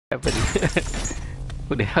happened?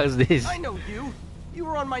 Who the hell is this? I know you. You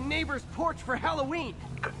were on my neighbor's porch for Halloween.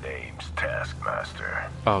 The name's Taskmaster.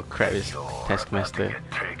 Oh crap, it's Taskmaster.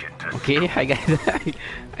 Okay, hi guys.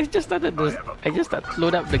 I just started to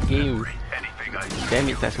load up the game. Damn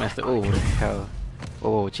it, Taskmaster. Oh, what the hell.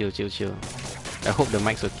 Oh, chill. I hope the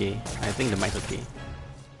mic's okay. I think the mic's okay.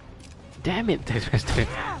 Damn it, Taskmaster.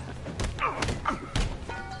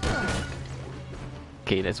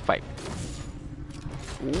 Okay, let's fight.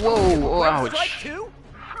 Whoa, oh, ouch.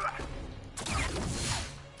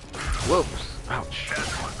 Whoops, ouch.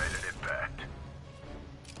 That's what made an impact.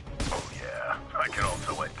 Oh yeah, I can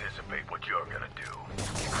also anticipate what you're gonna do.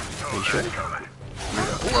 Are you sure?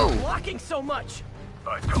 Whoa! Blocking so much.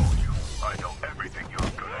 I told you, I know everything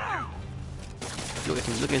you're gonna Look at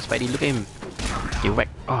him, Spidey, look at him. He whack.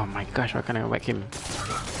 Oh my gosh, why can't I whack him?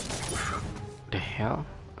 The hell?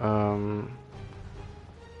 I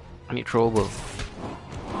need throwable.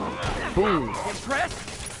 Boom!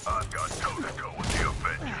 Impressed? I've got toe-to-toe with the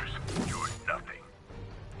Avengers. You're nothing.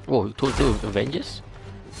 Whoa, you told the Avengers?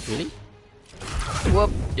 Really?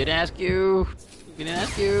 Whoop! Didn't ask you.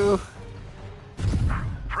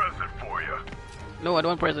 Present for you. No, I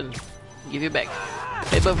don't want present. Give you back.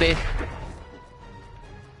 Happy birthday.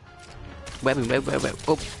 Web.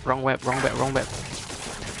 Oh, wrong web. Gotta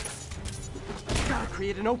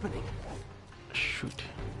create an opening. Shoot.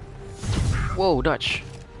 Whoa, Dutch.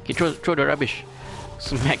 Okay, throw the rubbish.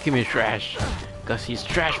 Smack him in trash. Cause he's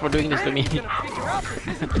trash for doing this to me.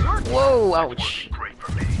 Whoa, ouch.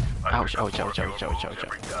 Ouch.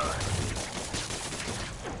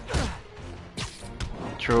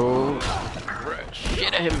 Throw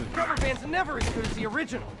shit at him. Rubber band's never as good as the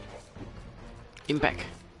original. Impact.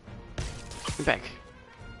 How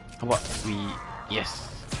about we... Yes.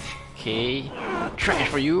 Okay. Trash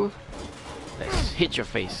for you. Let's hit your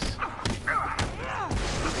face.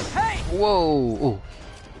 Hey! Whoa! Oh.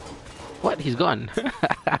 What? He's gone.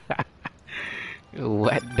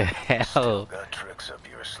 What the hell? Got tricks up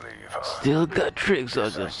your sleeve, huh? Still got tricks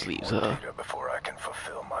up your sleeves, huh? Before I can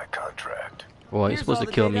fulfill my contract. Well, he's supposed to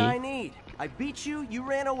kill me. I need. I beat you, you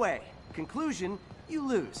ran away. Conclusion, you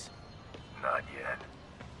lose. Not yet.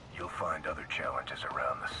 You'll find other challenges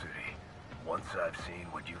around the city. Once I've seen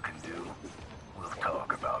what you can do, we'll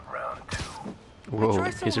talk about round 2. Whoa,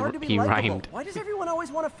 he rhymed. Why does everyone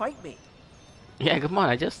always want to fight me? Yeah, come on,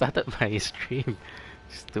 I just started my stream.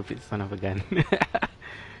 Stupid son of a gun.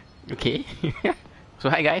 Okay. So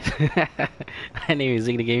hi guys. My name is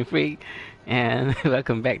ZeketheGameFreak and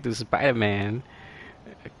welcome back to Spider-Man.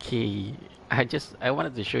 Okay. I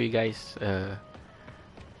wanted to show you guys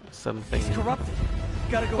something. He's corrupted.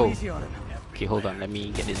 Gotta go easy on him. Okay, hold on, let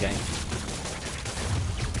me get this guy.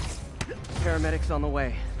 Paramedics on the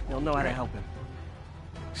way. They'll know how to help him.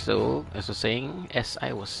 So, as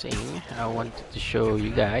I was saying, I wanted to show you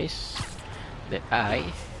guys that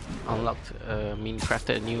I unlocked,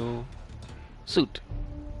 crafted a new suit.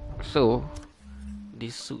 So,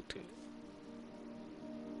 this suit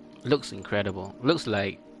looks incredible. Looks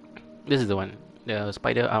like this is the one, the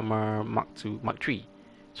Spider Armor Mark III.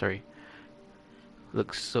 Sorry.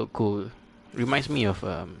 Looks so cool. Reminds me of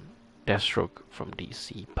Deathstroke from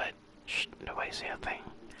DC, but shh, nobody say a thing.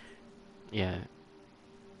 Yeah.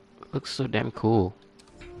 Looks so damn cool.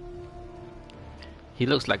 He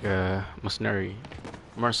looks like a mercenary.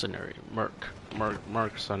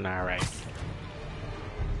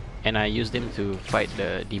 And I used him to fight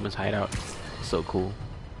the demon's hideout. So cool.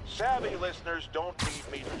 Savvy listeners don't need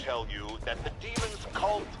me to tell you that the demon's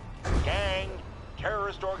cult, gang,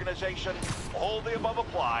 terrorist organization, all the above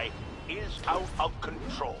apply, is out of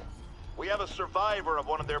control. We have a survivor of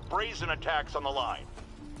one of their brazen attacks on the line.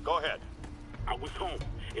 Go ahead. I was home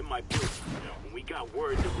in my building when we got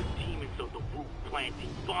word there were demons on the roof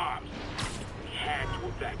planting bombs. We had to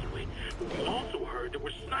evacuate, but we also heard there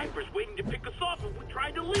were snipers waiting to pick us off if we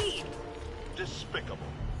tried to leave. Despicable.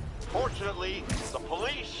 Fortunately, the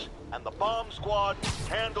police and the bomb squad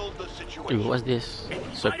handled the situation. Dude, what's this?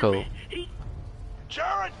 Circle.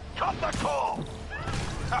 Jared, cut the call!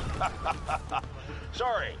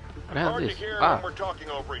 Sorry. Hard to hear when we're talking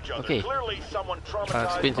over each other. Okay. Clearly someone traumatized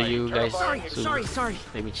explain to you guys. Sorry.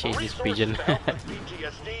 Let me change this pigeon.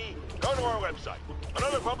 PTSD, go to our website.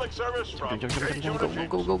 Another public service from Go.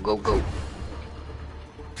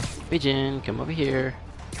 Pigeon, come over here.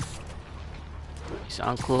 It's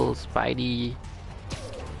Uncle Spidey.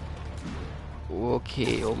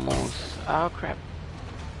 Okay, almost. Oh crap.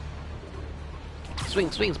 Swing,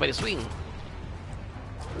 Spidey, swing.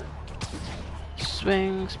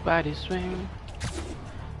 Swing, Spidey, swing.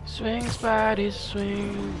 Swing, Spidey,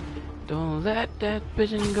 swing. Don't let that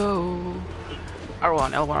pigeon go.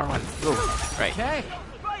 R1, L1, R1. Go. Right. Okay.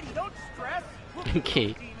 Spidey, don't stress.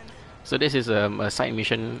 Okay. So this is a side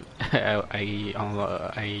mission. I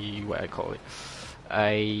what I call it.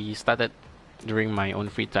 I started during my own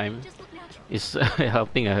free time. Is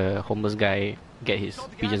helping a homeless guy get his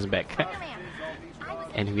pigeons back.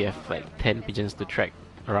 And we have like 10 pigeons to track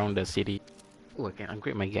around the city. Oh, I can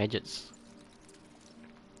upgrade my gadgets.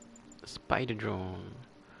 Spider drone.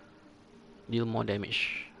 Deal more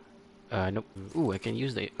damage. Nope. Ooh, I can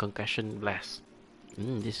use the concussion blast.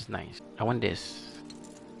 This is nice. I want this.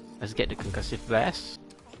 Let's get the concussive blast.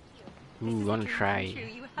 Ooh, wanna try.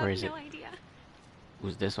 Where is it?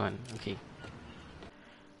 Who's this one? Okay.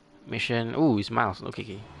 Mission. Ooh, it's Miles.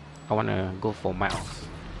 Okay. I wanna go for Miles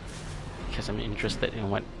because I'm interested in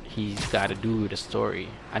what he's gotta do with the story.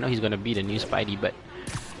 I know he's gonna be the new Spidey, but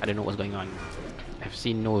I don't know what's going on. I've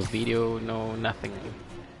seen no video, no nothing.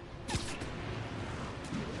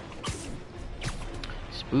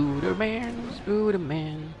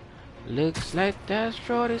 Spooderman, looks like that's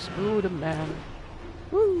short is Spooderman.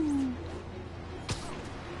 Woo!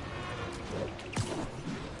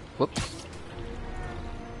 Whoops.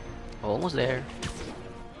 Almost there.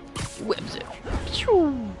 Webs it.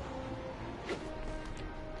 Pew!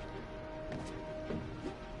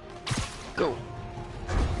 Go.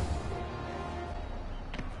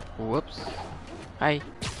 Whoops. Hi.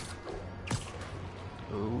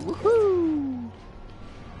 Woohoo!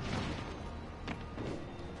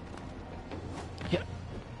 Yeah.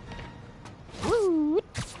 Woo!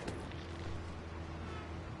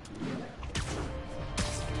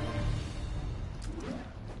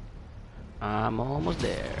 I'm almost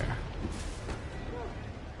there.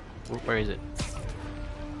 Where is it?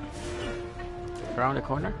 Around the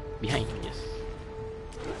corner? Behind, yes.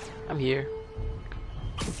 I'm here.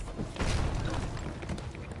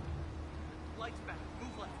 Lights back.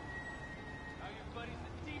 Move left. How your buddies the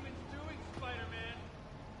demons doing, Spider-Man?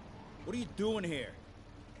 What are you doing here?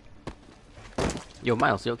 Yo,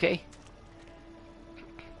 Miles, you okay?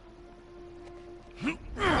 Ooh.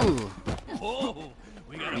 Oh,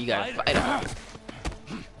 We got a fighter.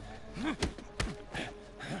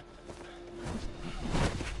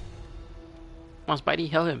 Come on, Spidey,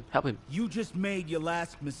 help him, help him. you just made your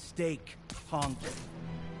last mistake, punk.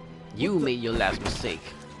 You made your last mistake,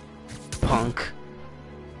 punk.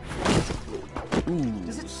 Ooh.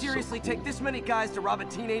 Does it seriously take this many guys to rob a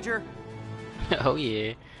teenager? Oh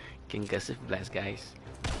yeah, concussive blast, guys.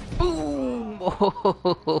 Boom!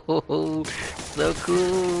 Oh, so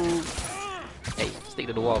cool. Hey, stick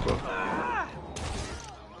to the wall, bro.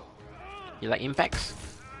 You like impacts?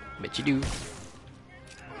 Bet you do.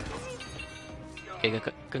 Okay,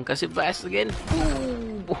 concussive blast again.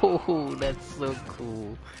 Boom! Oh, that's so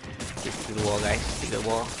cool. Stick to the wall, guys. Stick to the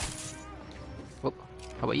wall. Whoop.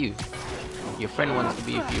 How about you? Your friend wants to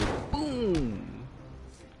be with you. Boom!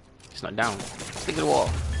 It's not down. Stick to the wall.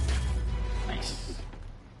 Nice.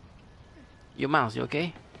 Your mouse, you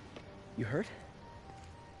okay? You hurt?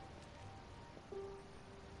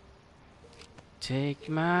 Take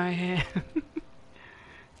my hand.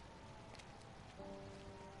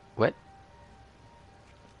 What?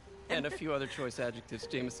 And a few other choice adjectives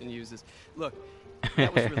Jameson uses. Look,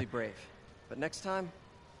 that was really brave. But next time,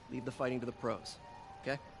 leave the fighting to the pros.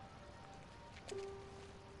 Okay?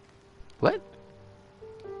 What?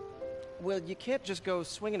 Well, you can't just go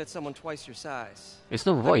swinging at someone twice your size. It's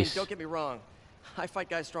no I mean, voice. don't get me wrong. I fight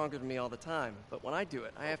guys stronger than me all the time. But when I do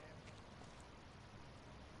it, I have...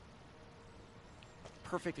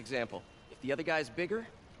 Perfect example. If the other guy's bigger...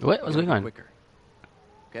 What? What's you're going on? Quicker.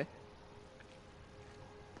 Okay?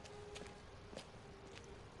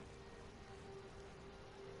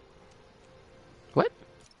 What?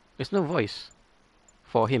 There's no voice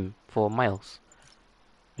for him, for Miles.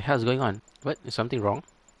 The hell's going on? What? Is something wrong?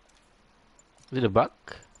 Is it a bug?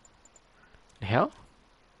 The hell?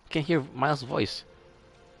 I can't hear Miles' voice.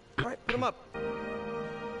 Alright, put him up.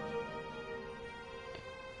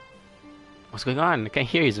 What's going on? I can't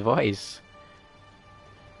hear his voice.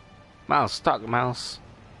 Miles, talk, Miles.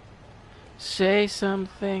 Say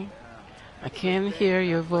something. I can't hear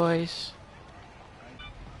your voice.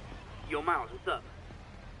 Yo, Miles, what's up?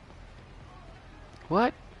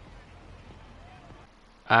 What?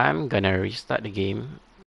 I'm gonna restart the game.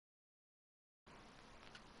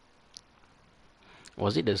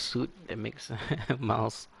 Was it the suit that makes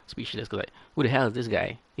Miles speechless? Cause like, who the hell is this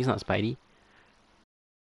guy? He's not Spidey.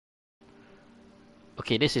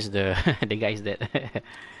 Okay, this is the the guys that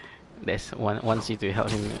that's wants you to help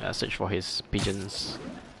him search for his pigeons.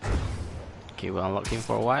 Okay, we'll unlock him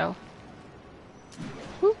for a while.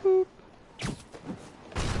 Woohoo!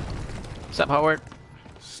 What's up, Howard?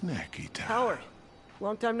 Snacky time. Howard,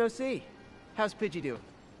 Long time no see. How's Pidgey doing?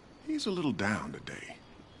 He's a little down today.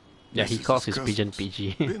 Yeah, he Misses calls his customs. pigeon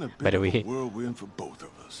PG. Been a By bit the of a way. whirlwind for both of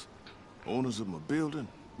us. Owners of my building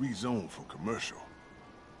rezoned for commercial.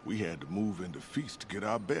 We had to move into Feast to get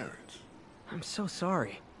our bearings. I'm so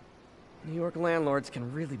sorry. New York landlords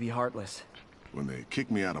can really be heartless. When they kicked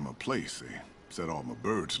me out of my place, they set all my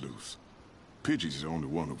birds loose. Pidgey's the only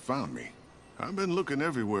one who found me. I've been looking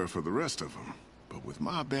everywhere for the rest of them, but with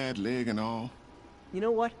my bad leg and all... You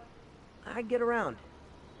know what? I'd get around.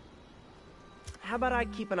 How about I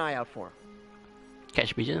keep an eye out for him?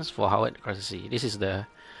 Catch pigeons for Howard across the sea. This is the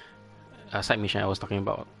side mission I was talking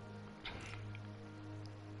about.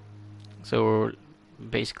 So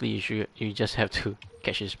basically, you just have to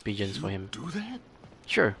catch his pigeons for him. Do that?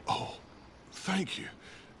 Sure. Oh, thank you.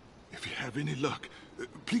 If you have any luck,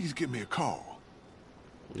 please give me a call.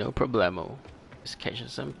 No problemo. Let's catch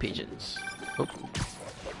some pigeons. Oh,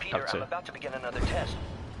 Peter, Doctor. I'm about to begin another test.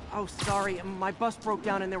 Oh, sorry. My bus broke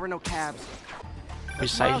down and there were no cabs.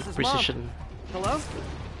 precise Miles' mom. precision. Hello?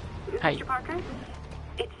 Hi. Mr. Parker,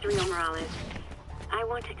 it's Rio Morales. I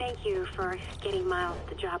want to thank you for getting Miles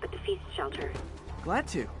the job at the Feast Shelter. Glad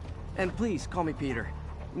to. And please call me Peter.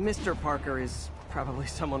 Mr. Parker is probably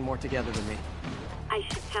someone more together than me. I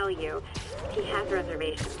should tell you, he has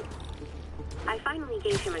reservations. I finally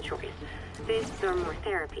gave him a choice. This or more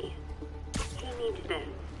therapy. He needs this.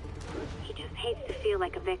 He just hates to feel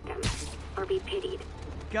like a victim or be pitied.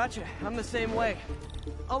 Gotcha. I'm the same way.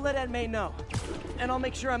 I'll let Aunt May know. And I'll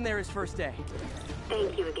make sure I'm there his first day.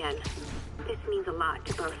 Thank you again. This means a lot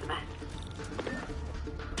to both of us.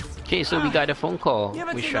 Okay, so we got a phone call, You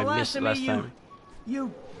haven't which seen the I last missed of me, last time.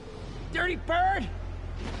 You dirty bird!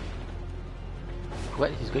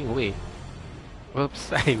 What? He's going away.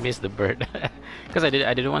 Whoops, I missed the bird. Because I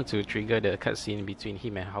didn't want to trigger the cutscene between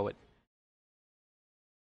him and Howard.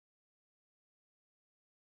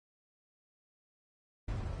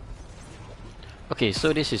 Okay,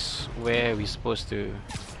 so this is where we're supposed to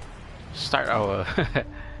start our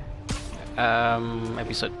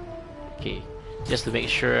episode. Okay, just to make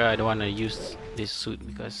sure I don't want to use this suit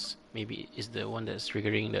because maybe it's the one that's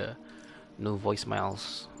triggering the no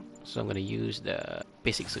voicemails. So I'm gonna use the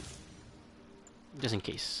basic suit just in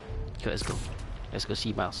case. Okay, let's go. Let's go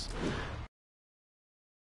see Miles.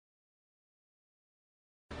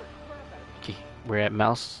 Okay, we're at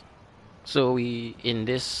Miles. So we in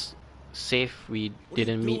this safe we What are you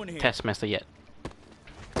didn't doing meet here? Taskmaster yet.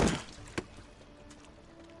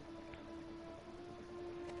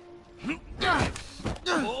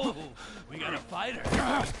 Oh, we got a fighter.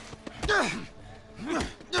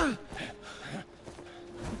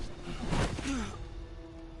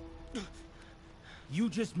 You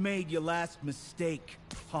just made your last mistake,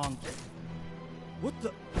 punk. What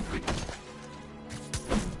the?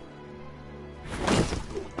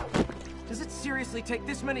 Does it seriously take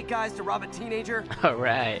this many guys to rob a teenager?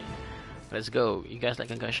 Alright, let's go. You guys like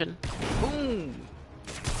concussion? Boom!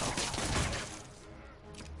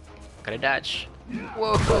 Gotta dodge.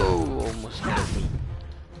 Whoa! Almost got me.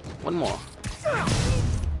 One more.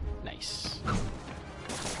 Nice.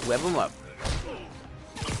 Web them up.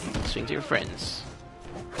 Swing to your friends.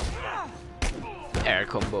 Air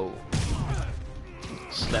combo.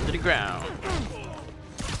 Slam to the ground.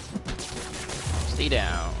 Stay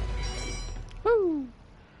down. Woo!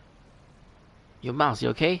 Yo, Miles, you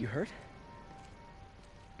okay? You hurt?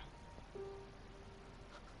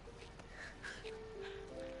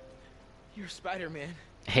 You're Spider-Man.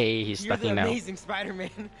 Hey, he's You're stuck the now. amazing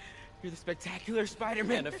Spider-Man. You're the spectacular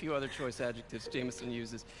Spider-Man. And a few other choice adjectives Jameson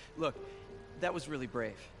uses. Look, that was really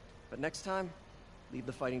brave. But next time, leave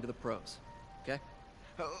the fighting to the pros. Okay?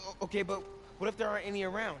 Okay, but what if there aren't any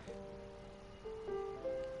around?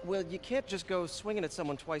 Well, you can't just go swinging at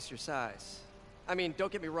someone twice your size. I mean,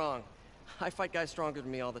 don't get me wrong. I fight guys stronger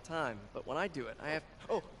than me all the time, but when I do it, I have...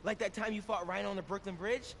 Oh, like that time you fought Rhino on the Brooklyn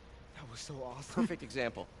Bridge? That was so awesome. Perfect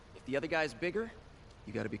example. If the other guy's bigger,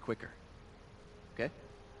 you gotta be quicker. Okay?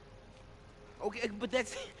 Okay, but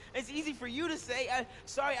that's easy for you to say.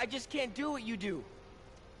 Sorry, I just can't do what you do.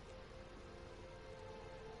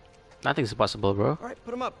 Nothing's impossible, bro. All right,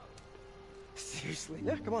 put him up. Seriously?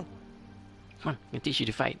 Yeah, come on. Come on, I'm gonna teach you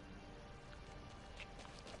to fight.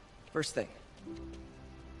 First thing,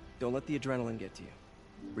 don't let the adrenaline get to you.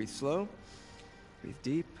 Breathe slow, breathe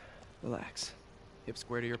deep, relax. Hip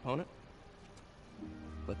square to your opponent.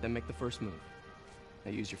 Let them make the first move.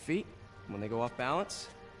 Now use your feet. When they go off balance,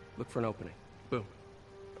 look for an opening. Boom.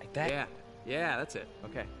 Like that? Yeah, that's it.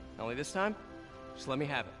 Okay. Only this time, just let me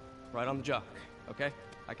have it. Right on the jaw. Okay?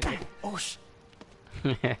 I can take it. Oh,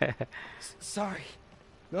 sorry.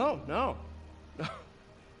 No.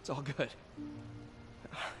 It's all good.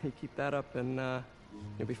 You keep that up and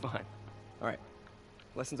you'll be fine. All right,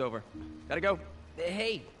 lesson's over. Gotta go.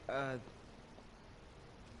 Hey,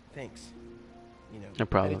 thanks. You know, No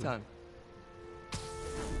problem. Anytime.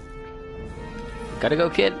 Gotta go,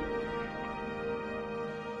 kid.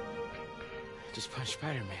 Just punch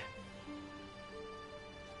Spider-Man.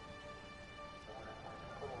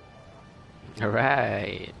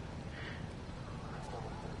 Alright.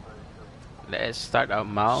 Let's start our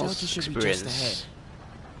mouse Shelter should be just experience.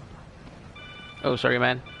 Oh, sorry,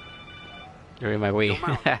 man. You're in my way.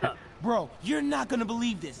 Bro, you're not gonna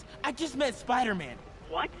believe this. I just met Spider-Man.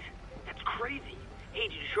 What? That's crazy. Hey,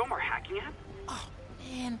 did you show him our hacking app? Oh,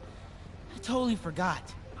 man. I totally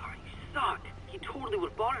forgot. Oh, you suck. He totally would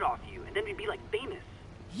have bought it off you, and then we'd be like famous.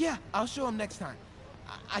 Yeah, I'll show him next time.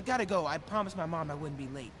 I gotta go. I promised my mom I wouldn't be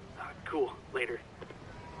late. Cool. Later.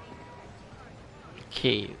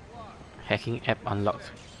 Okay. Hacking app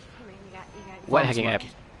unlocked. What hacking app?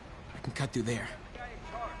 I can cut through there.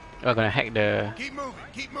 We're gonna hack the... Keep moving,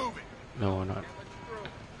 keep moving. No, not.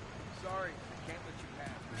 Sorry, can't let you pass.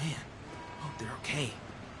 Man, hope they're okay.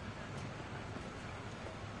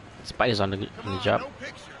 Spider's on the job. No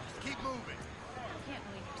picture, just keep moving.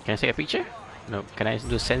 Can I take a picture? No. Can I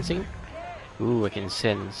do sensing? Ooh, I can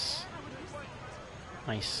sense.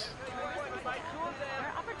 Nice.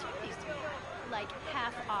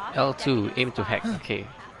 L2, aim to hack. Okay.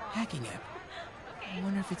 Hacking app. I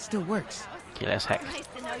wonder if it still works. Okay, let's hack.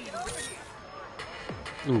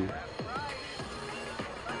 Ooh.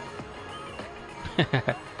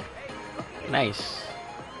 Nice.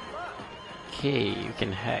 Okay, you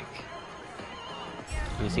can hack.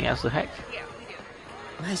 Anything else to hack?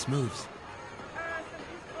 Nice moves.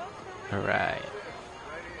 Alright.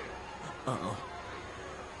 Uh-oh.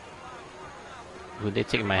 Will they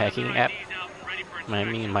take my hacking app? I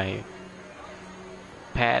mean my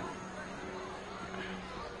pad?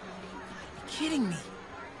 You're kidding me.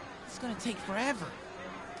 It's gonna take forever.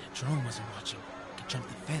 That drone wasn't watching. Could jump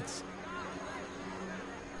the fence.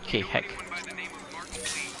 Okay, hack.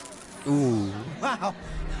 Ooh. Wow,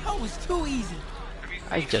 that was too easy.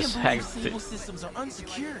 I just hacked Sable it. systems are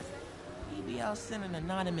unsecured. Maybe I'll send an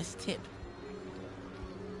anonymous tip.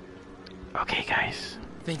 Okay, guys.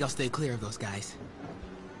 Think I'll stay clear of those guys.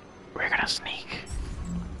 We're gonna sneak.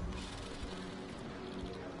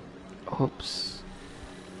 Oops.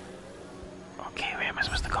 Okay, where am I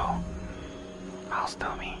supposed to go? Miles,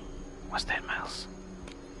 tell me. What's that, Miles?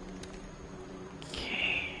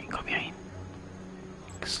 Okay, go behind.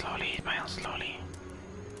 Slowly, Miles, slowly.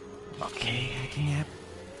 Okay. Hacking app.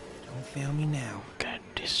 Don't fail me now. Gonna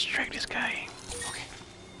distract this guy. Okay.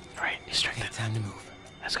 Alright, distract Okay, him. time to move.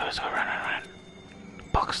 Let's go, run, run, run.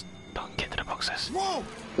 Box. Don't get to the boxes. Whoa!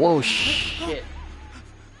 Whoa, shit.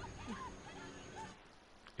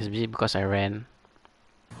 Is it because I ran?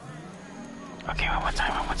 Okay, one more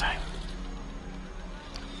time.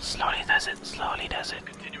 Slowly does it.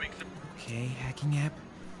 Okay, hacking app.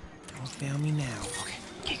 Don't fail me now. Okay.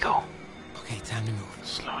 Okay, go. Okay, time to move.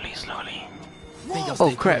 Slowly. Think I'll Oh,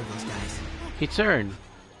 stay clear crap. of those guys. He turned.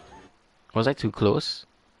 Was I too close?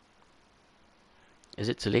 Is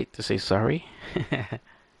it too late to say sorry? Don't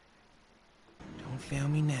fail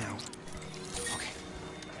me now. Okay.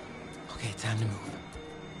 Okay, time to move.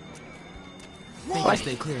 Think I'll What?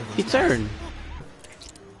 stay clear of those He guys. turned.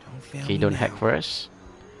 Don't fail Okay, me don't now. hack for us.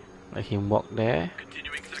 Let him walk there.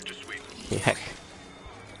 Continuing sector sweep. Okay, hack.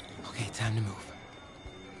 Okay, time to move.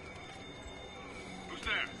 Who's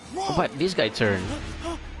there? Oh, but this guy turned.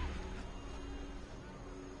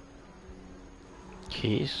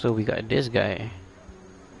 Okay, so we got this guy.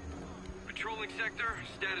 Patrolling sector,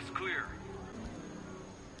 status clear.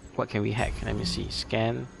 What can we hack? Let me see.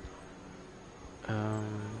 Scan.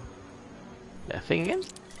 That thing again?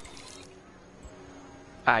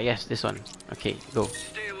 Ah, yes, this one. Okay, go.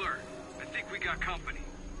 Stay alert. I think we got company.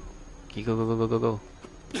 Okay, go.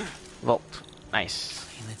 Vault. Nice.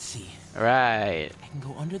 Okay, let's see. Alright. I can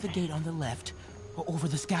go under the gate on the left, or over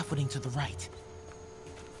the scaffolding to the right.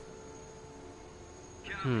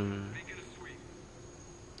 Making a sweep.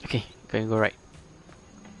 Okay, go right.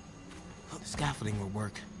 The scaffolding will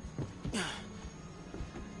work.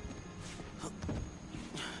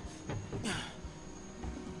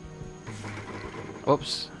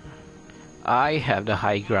 Oops. I have the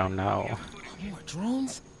high ground now. More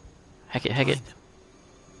drones? Hack it. Find them.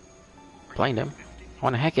 Blind them. I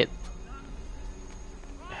wanna hack it.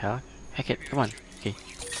 The hell? Hack it. Come on. Okay.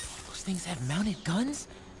 Those things have mounted guns?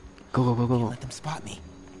 Go. Can't let them spot me.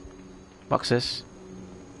 Boxes.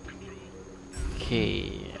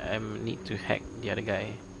 Okay. I need to hack the other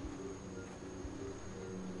guy.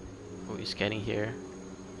 Oh, he's scanning here.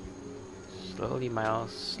 Slowly,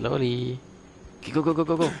 Miles. Slowly. Okay, go, go, go,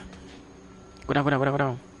 go, go. Go down, go down, go down, go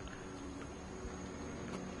down.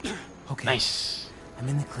 Okay. Nice. I'm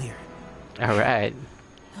in the clear. Alright.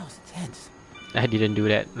 That was tense. I didn't do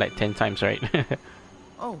that like 10 times, right?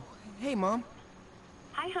 Oh, hey, Mom.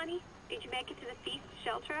 Hi, honey. Did you make it to the feast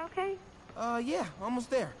shelter okay? Yeah, almost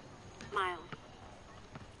there. Miles,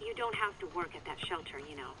 you don't have to work at that shelter,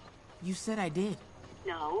 you know. You said I did.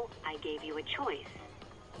 No, I gave you a choice.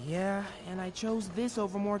 Yeah, and I chose this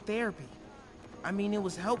over more therapy. I mean, it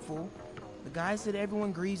was helpful. The guy said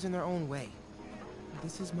everyone grieves in their own way.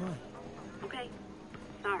 This is mine. Okay.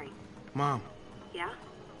 Sorry. Mom. Yeah?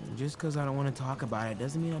 Just because I don't want to talk about it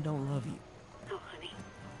doesn't mean I don't love you. Oh, honey.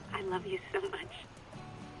 I love you so much.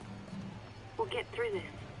 We'll get through this.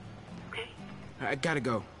 Okay? I gotta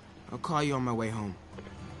go. I'll call you on my way home.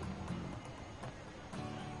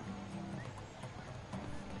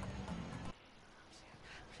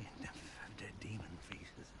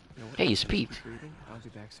 Hey, it's Pete. I'll be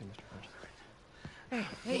back soon, Mr. Hodges.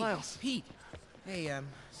 Hey, Miles. Pete. Hey,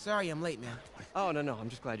 sorry I'm late, man. Oh, no, I'm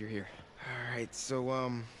just glad you're here. All right, so,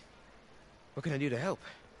 what can I do to help?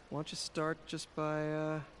 Why don't you start just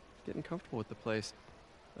by, getting comfortable with the place.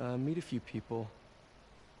 Meet a few people.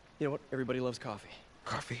 You know what? Everybody loves coffee.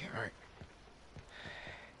 Coffee? All right.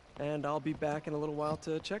 And I'll be back in a little while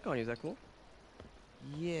to check on you. Is that cool?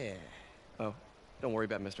 Yeah. Oh, don't worry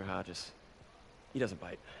about Mr. Hodges. He doesn't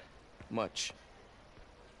bite. Much.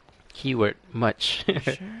 Keyword much.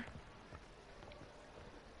 Sure?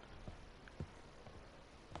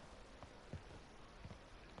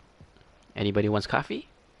 Anybody wants coffee?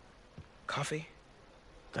 Coffee?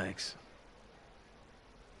 Thanks.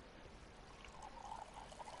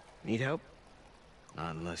 Need help?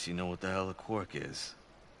 Not unless you know what the hell a quark is.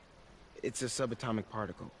 It's a subatomic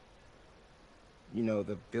particle. You know,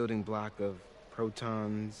 the building block of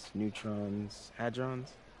protons, neutrons, hadrons.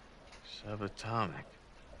 Subatomic.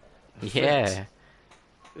 Yeah.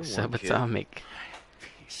 Good one, kid. Subatomic.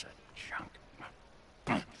 Piece of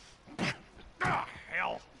junk. Ah,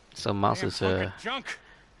 hell. So Miles is a Junk.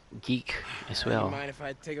 geek as You well. mind if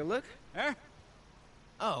I take a look? Huh?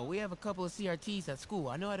 Oh, we have a couple of CRTs at school.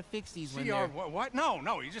 I know how to fix these when CR, they're... what?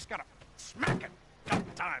 No, you just gotta smack it.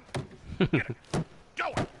 Got time. Get it.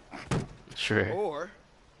 Go. Sure. Or,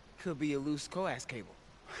 could be a loose coax cable.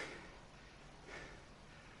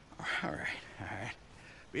 All right.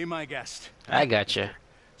 Be my guest. I gotcha.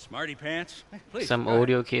 Smarty pants. Please. Some go ahead.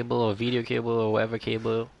 audio cable or video cable or whatever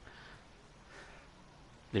cable.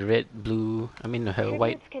 The red, blue, white.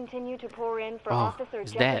 Tributes continue to pour in for Oh, Officer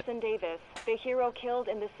it's Jefferson Davis, the hero killed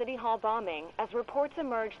in the City Hall bombing, as reports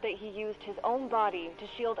emerge that he used his own body to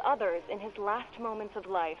shield others in his last moments of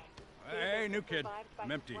life. Hey, new kid. Survived by I'm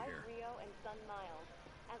his empty wife, here. Rio, and son Miles,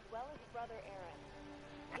 as well as brother Aaron.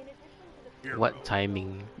 In addition to the Hero. What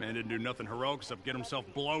timing? Man didn't do nothing heroic except get himself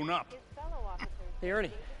blown up. his fellow officers. Hey,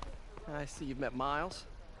 Ernie. I see you've met Miles.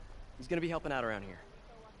 He's gonna be helping out around here.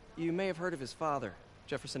 You may have heard of his father,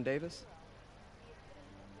 Jefferson Davis.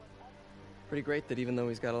 Pretty great that even though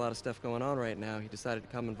he's got a lot of stuff going on right now, he decided to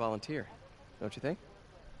come and volunteer. Don't you think?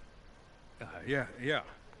 Yeah.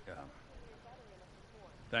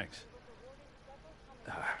 Thanks.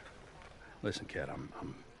 Listen, kid,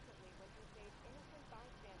 I'm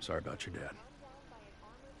sorry about your dad.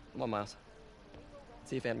 Come on, Miles.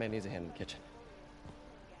 See if Aunt May needs a hand in the kitchen.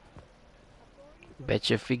 Bet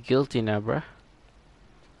you feel guilty now, bruh.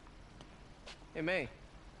 Hey, May.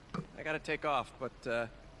 I gotta take off, but,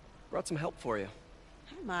 brought some help for you.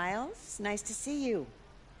 Hi, Miles. Nice to see you.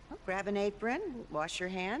 Well, grab an apron, wash your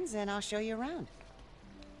hands, and I'll show you around.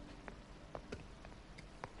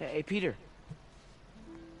 Hey, Peter.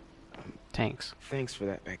 Thanks. Thanks for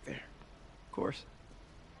that back there. Of course.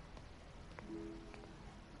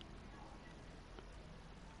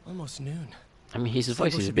 Almost noon. I mean, his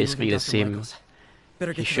voice Sable is should be basically moving the Dr. same. Michaels.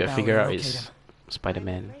 Better He get to the should Bowery figure and out locate his him.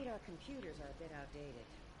 Spider-Man. I'm afraid our computers are a bit outdated.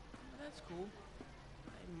 That's cool.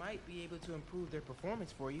 I might be able to improve their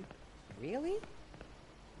performance for you. Really?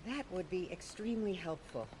 That would be extremely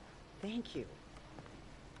helpful. Thank you.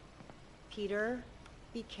 Peter,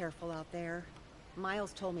 be careful out there.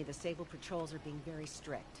 Miles told me the Sable patrols are being very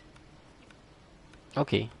strict.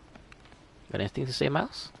 Okay. Got anything to say,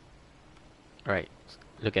 Miles? Alright.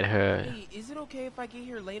 Look at her. Hey, is it okay if I get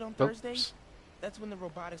here late on Oops. Thursday? That's when the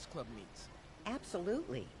robotics club meets.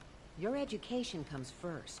 Absolutely. Your education comes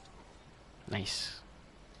first. Nice.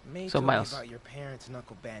 May So, told Miles. me about your parents and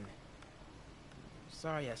Uncle Ben.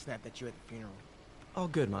 Sorry I snapped at you at the funeral. All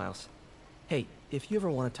good, Miles. Hey, if you ever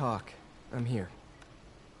want to talk, I'm here.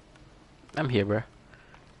 I'm here, bruh.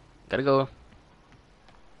 Gotta go.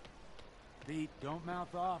 Pete, don't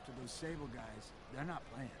mouth off to those Sable guys. They're not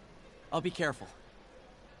playing. I'll be careful.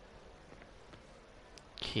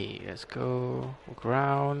 Okay, let's go. Look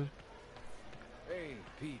around. Hey,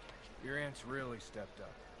 Pete, your aunt's really stepped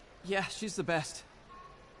up. Yeah, she's the best.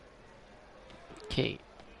 Okay.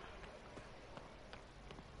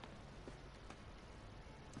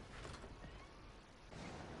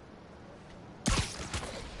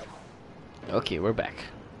 Okay, we're back.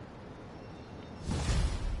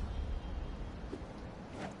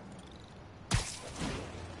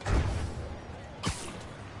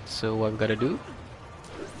 So what we've got to do?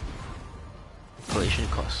 Collision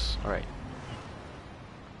costs. All right.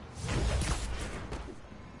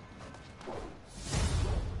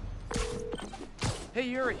 Hey,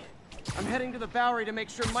 Yuri. I'm heading to the Bowery to make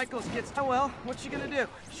sure Michaels gets... Oh, well, what's she gonna do?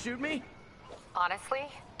 Shoot me? Honestly,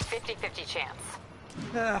 50-50 chance.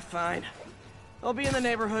 Ah, fine. I'll be in the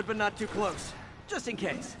neighborhood, but not too close. Just in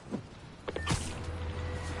case.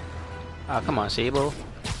 Oh, come on, Sable.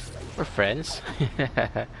 We're friends.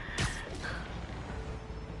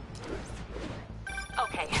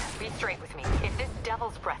 Okay, be straight with me. If this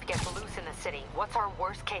devil's breath gets loose in the city, what's our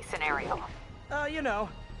worst case scenario? You know,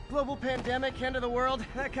 global pandemic, end of the world,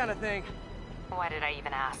 that kind of thing. Why did I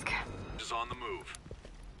even ask? Is on the move.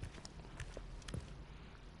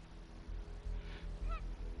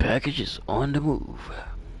 Package is on the move.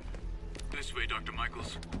 This way, Dr.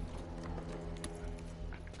 Michaels.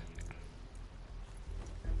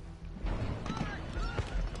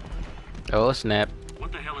 Oh snap!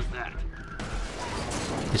 What the hell is that?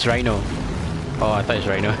 It's Rhino. Oh, I thought it's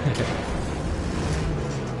Rhino.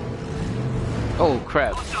 Oh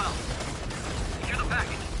crap! Secure the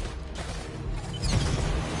package.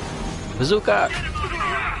 Bazooka!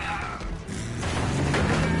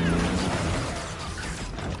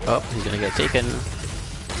 Oh, he's gonna get taken.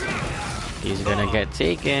 He's gonna get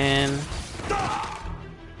taken.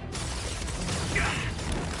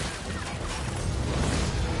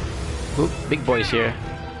 Oop, big boys here.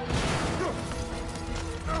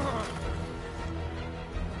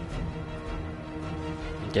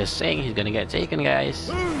 Just saying, he's gonna get taken,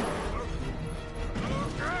 guys.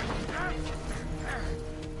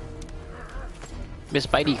 Miss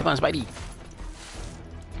Spidey, come on, Spidey.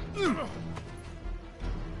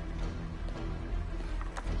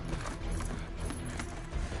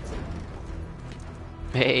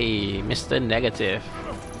 Hey, Mr. Negative.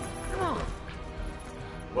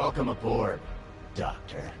 Welcome aboard,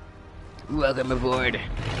 Doctor. Welcome aboard,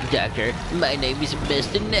 Doctor. My name is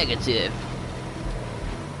Mr. Negative.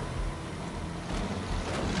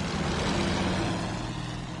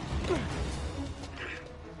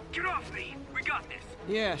 Get off me! We got this!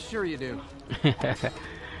 Yeah, sure you do.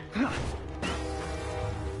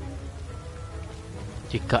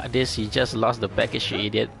 You got this, you just lost the package, you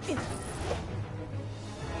idiot.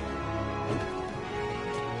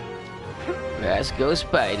 Let's go,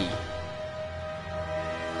 Spidey.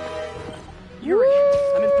 Yuri,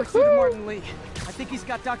 I'm in pursuit of Martin Lee. I think he's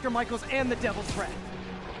got Dr. Michaels and the Devil's Breath.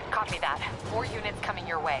 Copy that. More units coming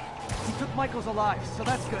your way. He took Michaels alive, so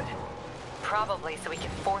that's good. Probably so we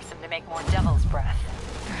can force him to make more devil's breath.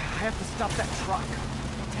 I have to stop that truck.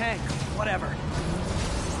 Tank, whatever.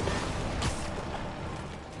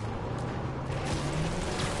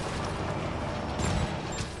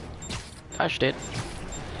 Touched it.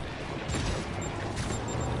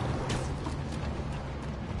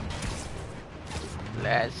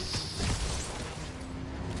 Let's...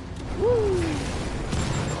 Woo!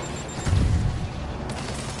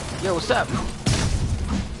 Yo, what's up?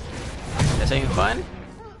 That's ain't fun?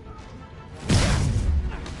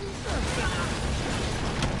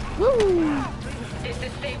 Woo! This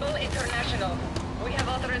is Sable International. We have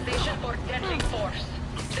authorization for deadly force.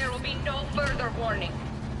 There will be no further warning.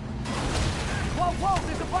 Whoa, whoa,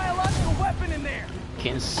 there's a biological weapon in there!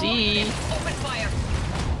 Can see. Open fire.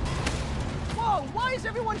 Whoa, why is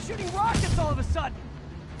everyone shooting rockets all of a sudden?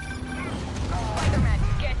 Spider-Man,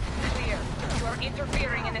 get clear. You are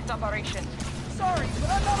interfering in this operation. Sorry, but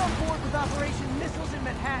I'm not on board with Operation Missiles in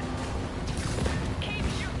Manhattan. Keep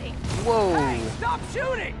shooting. Whoa. Hey, stop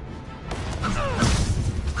shooting!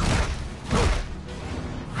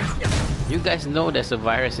 You guys know there's a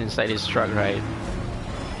virus inside this truck, right?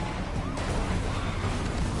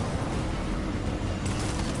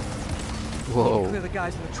 Whoa. Clear the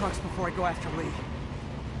guys in the trucks before I go after Lee.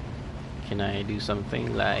 Can I do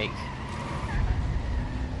something like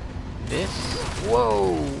this?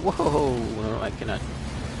 Whoa, whoa. No, I cannot.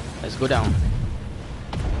 Let's go down.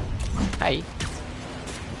 Hi.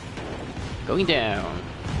 Going down.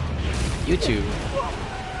 You two.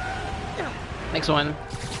 Next one.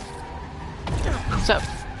 What's up?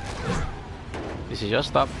 This is your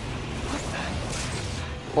stop.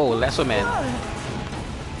 Oh, Lasso Man.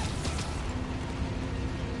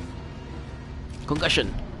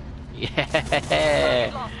 Concussion.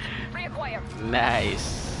 Yeah.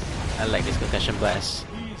 Nice. I like this concussion blast.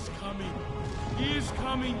 He is coming. He is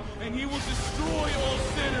coming, and he will destroy all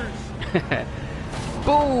sinners.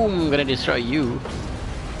 Boom! Gonna destroy you.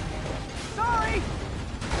 Sorry.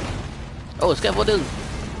 Oh, scaffolding.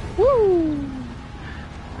 Woo!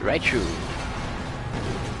 Right through.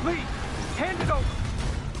 Lee, hand it over.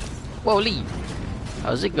 Whoa, Lee.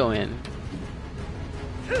 How's it going?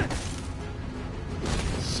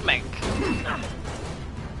 Smack.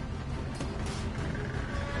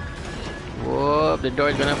 Whoa, the door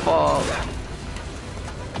is gonna fall.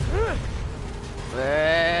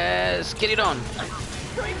 Let's get it on.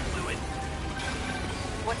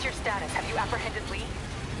 What's your status? Have you apprehended Lee?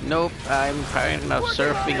 Nope, I'm kind of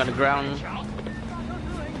surfing on the ground.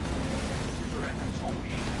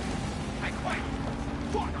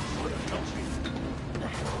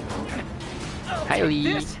 Hi,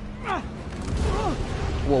 Lee.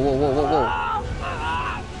 Whoa, whoa, whoa, whoa, whoa.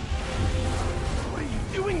 What are you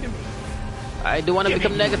doing to me? I don't want to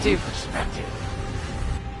become negative.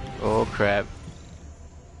 Oh crap.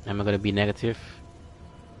 Am I gonna be negative?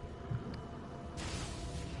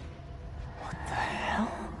 What the hell?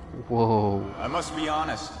 Whoa. I must be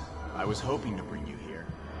honest. I was hoping to bring you here.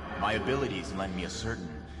 My abilities lend me a certain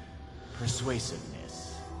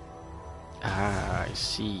persuasiveness. Ah, I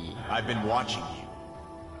see. I've been watching you.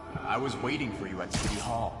 I was waiting for you at City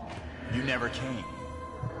Hall. You never came.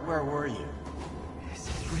 Where were you? Is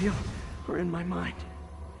this real or in my mind?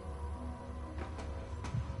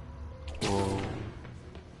 Whoa.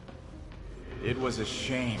 It was a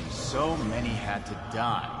shame so many had to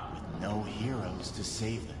die with no heroes to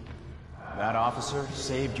save them. That officer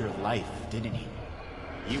saved your life, didn't he?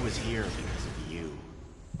 He was here because of you.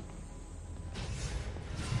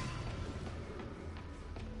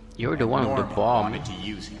 You're the one with the Norman bomb. wanted to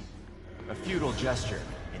use him. A futile gesture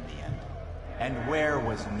in the end. And where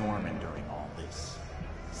was Norman during all this?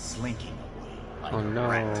 Slinking away like Oh no. a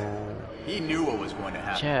rat. He knew what was going to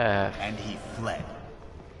happen, Jeff. and he fled.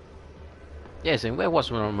 Yes, and where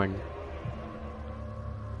was Norman?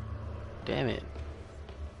 Damn it.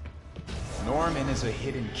 Norman is a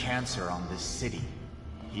hidden cancer on this city.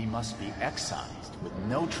 He must be excised with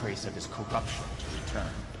no trace of his corruption to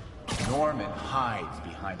return. Norman hides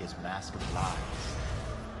behind his mask of lies.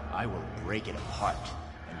 I will break it apart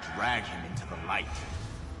and drag him into the light.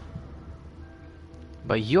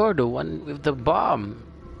 But you're the one with the bomb.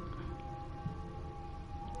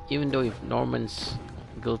 Even though if Norman's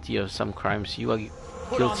guilty of some crimes, you are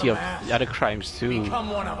guilty of other crimes too. Become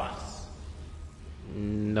one of us.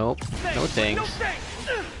 Nope. No thanks.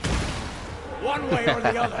 One way or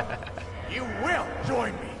the other, you will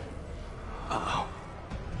join me. Uh-oh.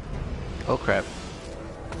 Oh crap.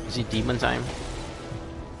 Is it demon time?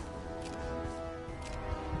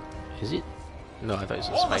 Is it? No, I thought it was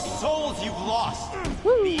All the Spidey. souls you've lost,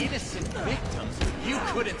 the innocent victims you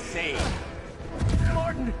couldn't save.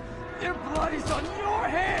 Martin, their blood is on your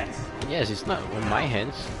hands. Yes, it's not on my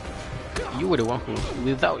hands. You were the one who,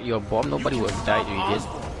 without your bomb, nobody would have died, you did.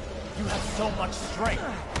 You have so much strength.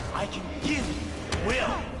 I can give you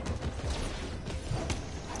will.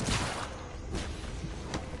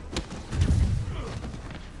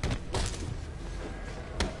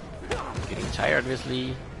 Getting tired,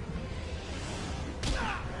 obviously.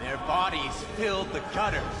 Their bodies filled the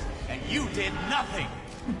gutters, and you did nothing.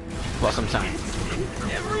 Blossom time.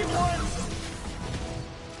 Everyone.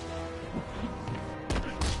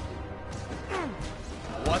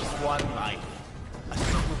 What's one life? A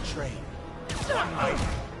simple trade. One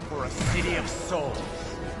life for a city of souls.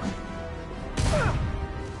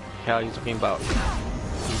 Hell are you talking about?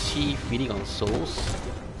 Is he feeding on souls?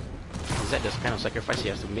 Is that the kind of sacrifice he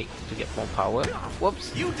has to make to get more power?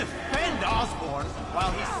 Whoops. You defend Osborn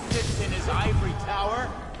while he sits in his ivory tower?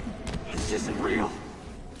 This isn't real.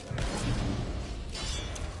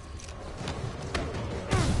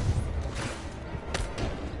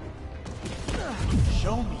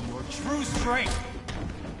 Show me your true strength.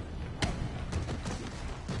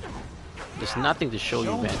 There's nothing to show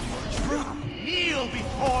you, man. Kneel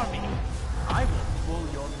before me. I will pull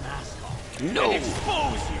your mask off No. and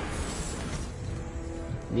expose you.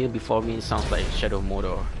 Kneel before me sounds like Shadow of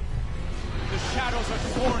Mordor. The shadows are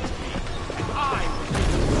sworn to me. I will give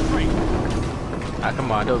you strength. Ah,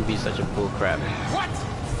 come on, don't be such a bull crap. What?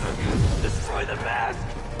 Destroy the mask.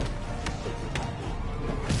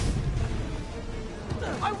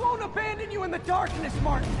 I won't abandon you in the darkness,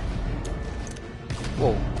 Martin.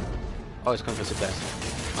 Whoa. Oh, it's concussive blast.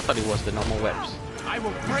 I thought it was the normal webs. I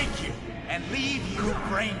will break you and leave you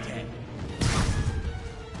brain dead.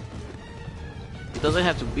 It doesn't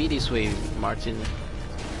have to be this way, Martin.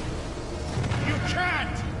 You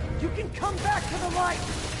can't! You can come back to the light!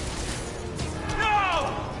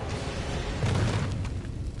 No!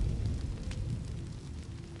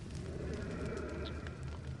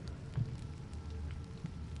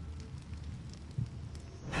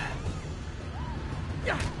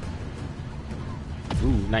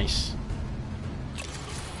 Ooh, nice.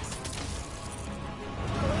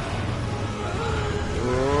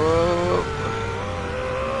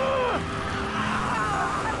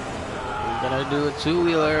 We're gonna do a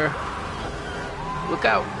two-wheeler. Look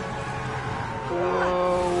out!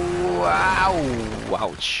 Whoa, wow!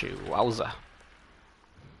 Ouch! Wowza!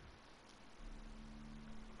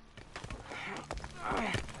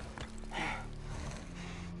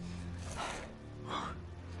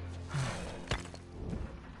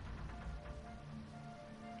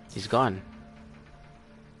 He's gone.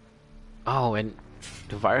 Oh, and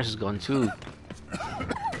the virus is gone too.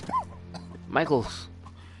 Michaels,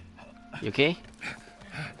 you okay?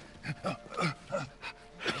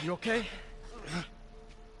 You okay?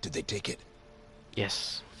 Did they take it?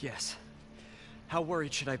 Yes. Yes. How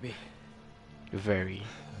worried should I be? Very.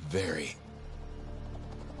 Very.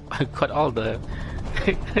 I got all the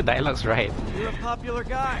dialogues right. You're a popular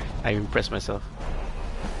guy. I impressed myself.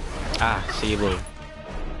 Ah, Sable.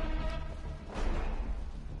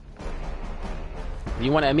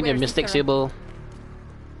 You want to admit your mistake, Sable?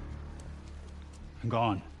 I'm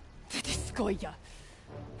gone. Skoya.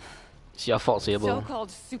 It's your fault, Sable. So-called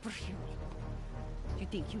superhero. You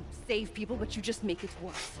think you save people, but you just make it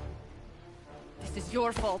worse. This is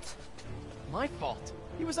your fault. My fault?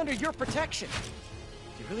 He was under your protection.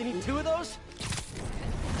 Do you really need two of those?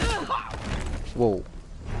 Whoa.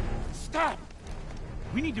 Stop!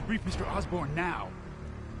 We need to brief Mr. Osborn now.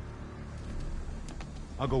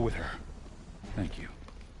 I'll go with her. Thank you.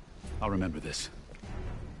 I'll remember this.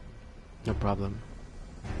 No problem.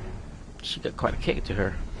 She got quite a kick to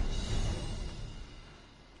her.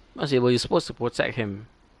 Oh, Sable, you're supposed to protect him.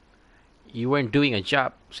 You weren't doing a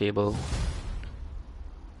job, Sable.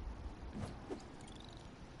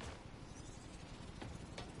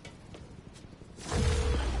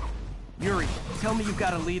 Yuri, tell me you've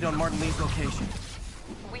got a lead on Martin Lee's location.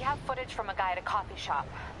 We have footage from a guy at a coffee shop.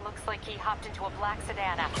 Looks like he hopped into a black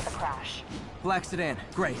sedan after the crash. Black sedan,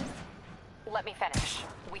 great. Let me finish.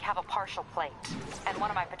 We have a partial plate. And one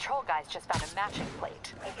of my patrol guys just found a matching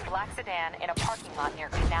plate. Black sedan in a parking lot near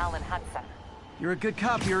Canal and Hudson. You're a good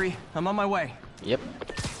cop, Yuri. I'm on my way. Yep.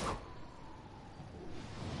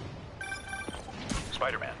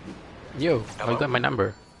 Spider-Man. Yo, I got my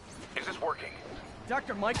number. Is this working?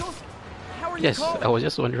 Dr. Michaels? How are you Yes, calling? I was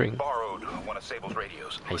just wondering. Borrowed one of Sable's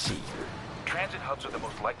radios. I see. Transit hubs are the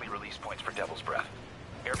most likely release points for Devil's Breath.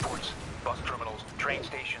 Airports, bus terminals, train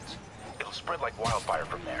stations. It'll spread like wildfire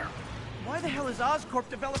from there. Why the hell is Oscorp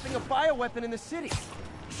developing a bioweapon in the city?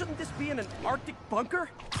 Shouldn't this be in an Arctic bunker?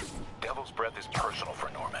 Devil's Breath is personal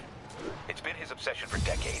for Norman. It's been his obsession for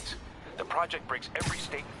decades. The project breaks every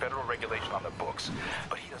state and federal regulation on the books,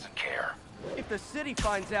 but he doesn't care. If the city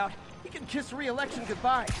finds out, he can kiss re-election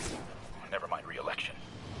goodbye. Never mind re-election.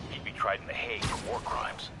 He'd be tried in The Hague for war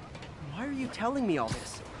crimes. Why are you telling me all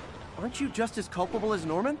this? Aren't you just as culpable as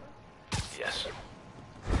Norman? Yes.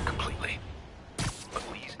 Completely. But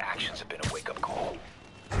Lee's actions have been a wake-up call.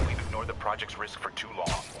 We've ignored the project's risk for too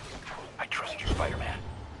long. I trust you, Spider-Man.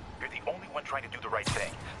 You're the only one trying to do the right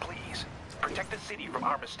thing. Please, protect the city from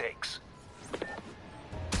our mistakes.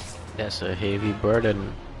 That's a heavy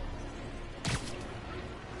burden.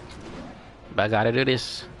 But I gotta do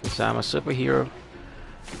this, because I'm a superhero.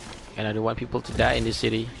 And I don't want people to die in this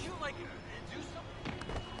city.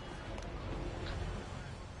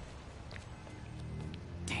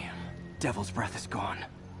 Damn, Devil's Breath is gone.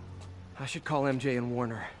 I should call MJ and warn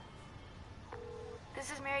her.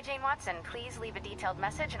 This is Mary Jane Watson. Please leave a detailed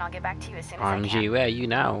message and I'll get back to you as soon as I can. RMG, where are you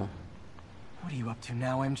now? What are you up to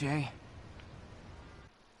now, MJ?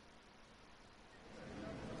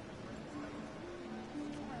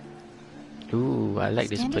 Ooh, I like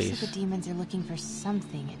this Standard place. said the demons are looking for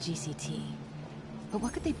something at GCT. But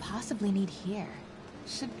what could they possibly need here?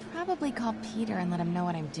 Should probably call Peter and let him know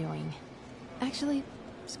what I'm doing. Actually,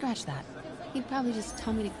 scratch that. He'd probably just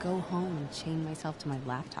tell me to go home and chain myself to my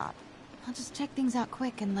laptop. I'll just check things out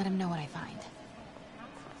quick and let him know what I find.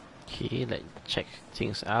 Okay, let's check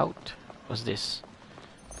things out. What's this?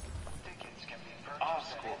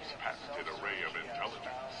 Oscorp's patented array of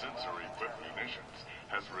intelligent sensor-equipped munitions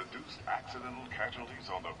has reduced accidental casualties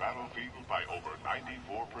on the battlefield by over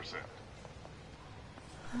 94%.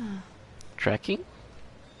 Tracking?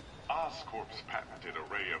 Oscorp's patented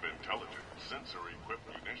array of intelligent, sensor-equipped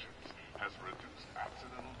munitions has reduced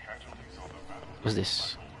accidental casualties on the battlefield. What's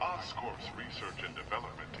this? Oscorp's research and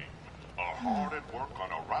development team are hard at work on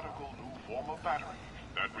a radical new form of battery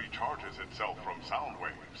that recharges itself from sound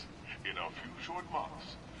waves. In a few short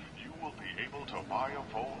months, you will be able to buy a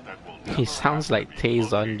phone that will never He sounds like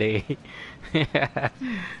Taze on Day.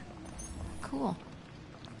 Cool.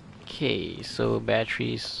 Okay, so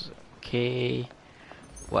batteries. Okay.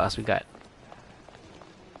 What else we got?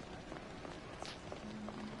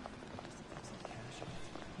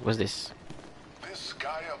 What's this? This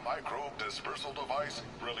Gaia microbe dispersal device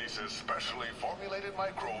releases specially formulated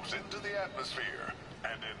microbes into the atmosphere,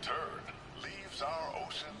 and in turn, leaves our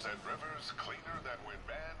oceans and rivers cleaner than when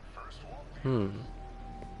man first walked.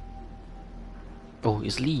 Oh,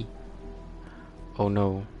 it's Lee. Oh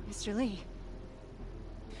no. Mr. Lee.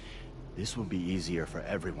 This will be easier for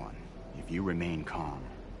everyone if you remain calm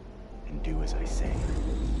and do as I say.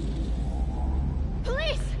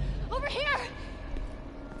 Police! Over here!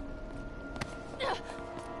 No!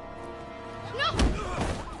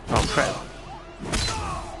 Oh crap.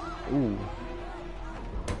 Ooh.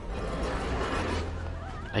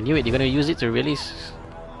 I knew it. You're gonna use it to release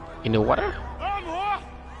in the water?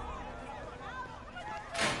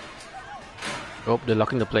 Oh, they're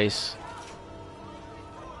locking the place.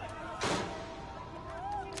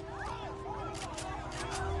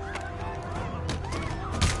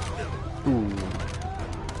 Ooh.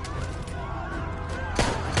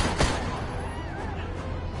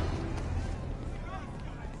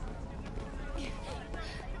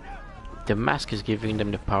 The mask is giving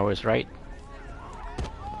them the powers, right?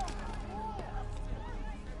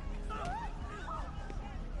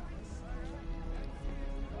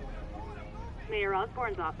 Mayor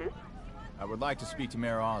Osborne's office. I would like to speak to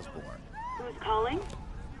Mayor Osborne, Who's calling?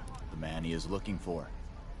 the man he is looking for.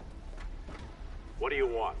 What do you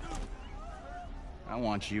want? I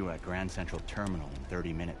want you at Grand Central Terminal in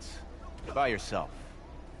 30 minutes. By yourself.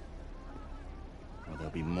 Or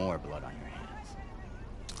there'll be more blood on your hands.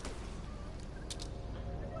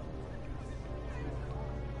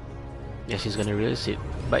 Yes, he's gonna release it,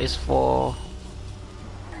 but it's for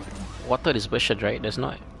water dispersion, right? There's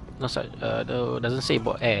not such. Doesn't say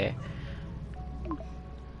about air.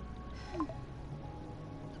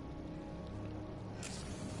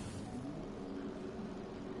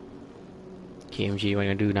 KMG, what are you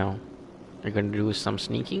gonna do now? You're gonna do some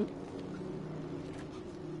sneaking?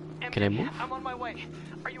 Can I move? I'm on my way.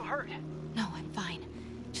 Are you hurt? No, I'm fine.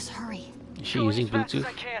 Just hurry. Is she using Fast as Bluetooth?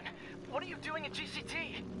 I can. What are you doing at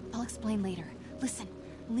GCT? I'll explain later. Listen,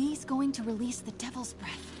 Lee's going to release the Devil's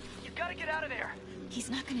Breath. You gotta get out of there. He's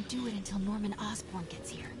not gonna do it until Norman Osborn gets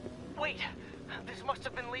here. Wait, this must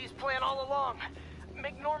have been Lee's plan all along.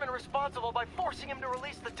 Make Norman responsible by forcing him to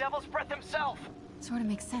release the Devil's Breath himself. Sort of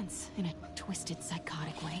makes sense, in a twisted,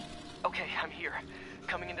 psychotic way. Okay, I'm here.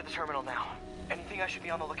 Coming into the terminal now. Anything I should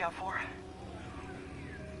be on the lookout for?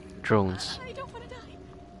 Drones. I don't want to die.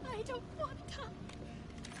 I don't want to die.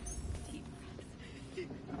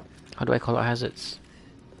 How do I call out hazards?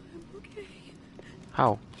 I'm okay.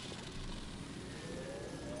 How?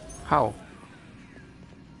 How?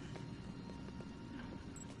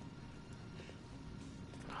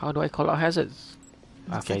 How do I call out hazards?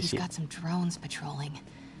 Looks Okay, like I he's see. got some drones patrolling.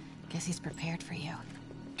 Guess he's prepared for you.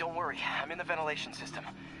 Don't worry, I'm in the ventilation system.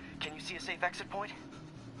 Can you see a safe exit point?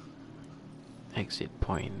 Exit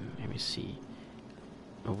point. Let me see.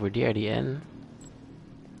 Over there at the end,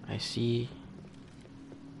 I see.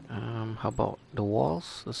 How about the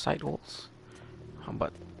walls, the side walls? How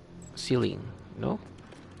about ceiling? No.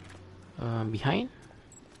 Behind,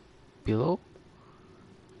 below.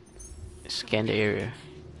 Scan the area.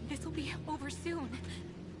 This will be over soon.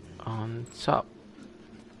 On top,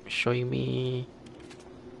 showing me.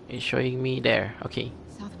 It's showing me there. Okay.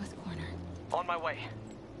 Southwest corner. On my way.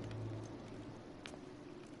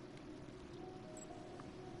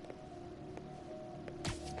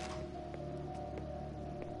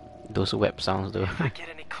 Those web sounds though. If I get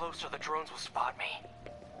any closer, the drones will spot me.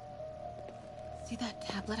 See that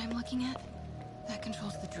tablet I'm looking at? That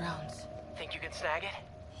controls the drones. Think you can snag it?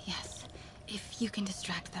 Yes, if you can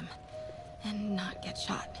distract them and not get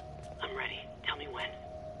shot. I'm ready. Tell me when.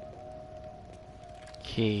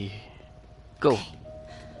 Okay. Go.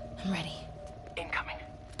 I'm ready. Incoming.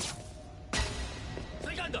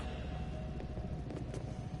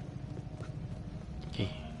 Okay.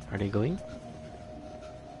 Are they going?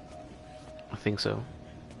 I think so.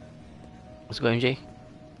 Let's go, MJ.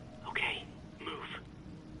 Okay, move.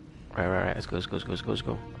 Right. Let's go.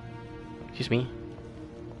 Excuse me.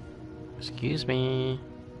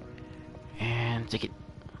 And take it.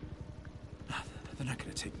 They're not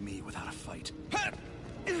gonna take me without a fight.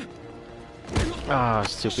 Ah,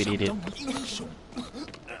 stupid idiot.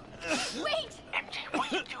 Wait! MJ,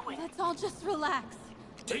 what are you doing? Let's all just relax.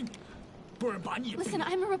 Listen,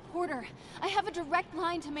 I'm a reporter. I have a direct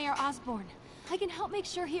line to Mayor Osborn. I can help make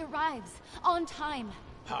sure he arrives on time.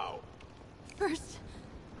 How? First,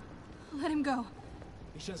 let him go.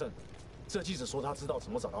 李先生，这记者说他知道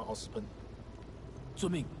怎么找到奥斯喷。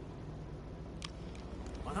遵命。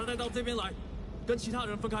把他带到这边来，跟其他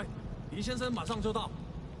人分开。李先生马上就到。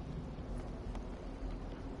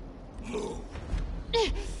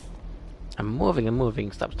I'm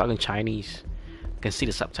moving. Stop talking Chinese. I can see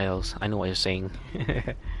the subtitles. I know what you're saying.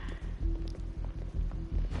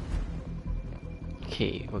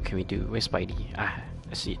 Okay, what can we do? Where's Spidey? Ah,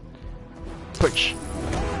 I see it. Perch.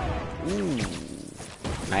 Ooh,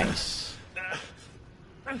 nice.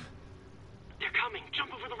 They're coming.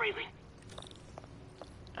 Jump over the railing.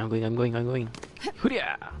 I'm going.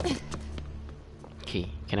 Hoodia! Okay,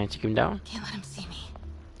 can I take him down? Can't let him see me.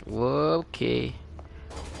 Okay.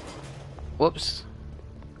 Whoops.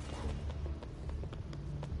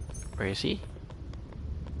 Where is he?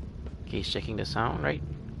 Okay, he's checking the sound, right?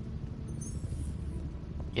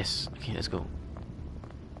 Yes. Okay, let's go.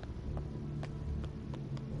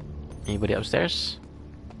 Anybody upstairs?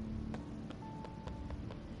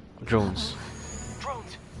 Drones.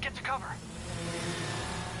 Drones, get to cover.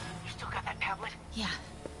 You still got that tablet? Yeah.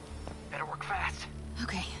 Better work fast.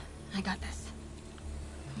 Okay, I got this.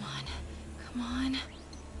 Come on.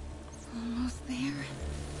 Almost there.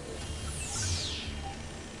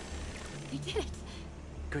 They did it.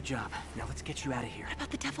 Good job. Now let's get you out of here. What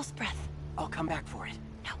about the Devil's Breath? I'll come back for it.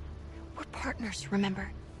 No, we're partners,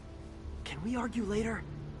 remember? Can we argue later?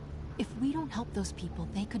 If we don't help those people,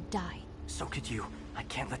 they could die. So could you. I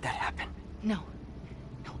can't let that happen. No,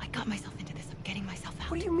 I got myself into this. I'm getting myself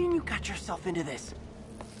out. What do you mean you got yourself into this?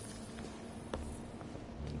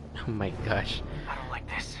 Oh my gosh. I don't like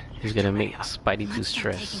this. He's gonna make Spidey too Let's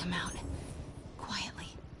start taking stressed. him out. Quietly.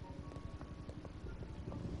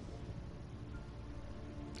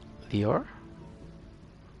 Lior?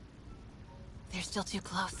 They're still too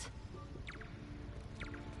close.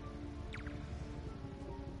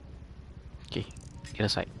 Okay, get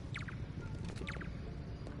aside.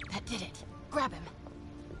 That did it. Grab him.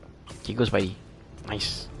 Okay, go Spidey.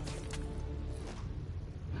 Nice.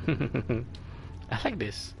 I like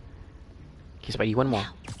this. Okay, Spidey, one more.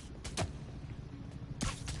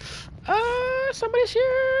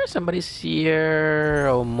 Somebody's here.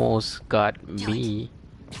 Almost got me.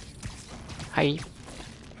 Hi.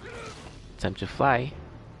 Time to fly.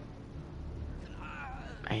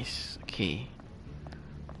 Nice. Okay.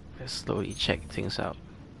 Let's slowly check things out.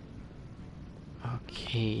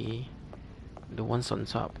 Okay. The ones on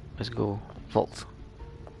top. Let's go. Vault.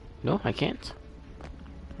 No, I can't.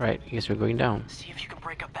 Right, I guess we're going down. See if you can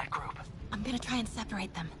break up that group. I'm gonna try and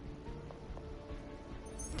separate them.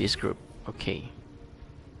 This group. Okay.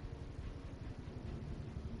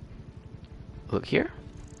 Look here.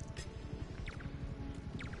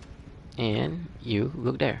 And you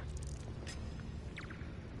look there.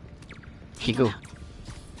 Here you go.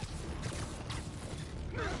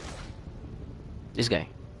 This guy.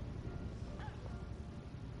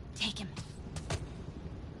 Take him.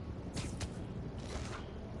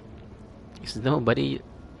 Is nobody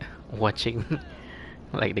watching?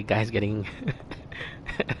 Like the guy's getting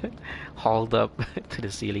hauled up to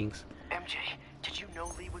the ceilings. MJ, did you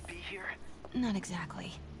know Lee would be here? Not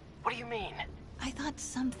exactly. What do you mean? I thought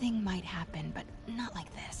something might happen, but not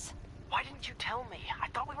like this. Why didn't you tell me? I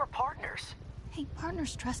thought we were partners. Hey,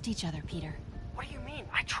 partners trust each other, Peter. What do you mean?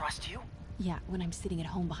 I trust you? Yeah, when I'm sitting at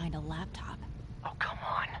home behind a laptop. Oh, come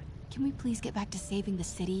on. Can we please get back to saving the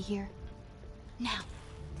city here? Now.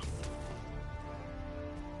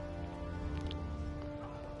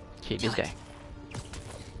 Okay, this guy.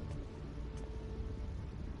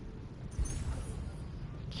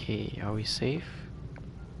 Okay, are we safe?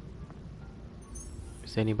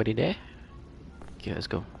 Is there anybody there? Okay, let's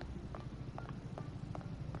go.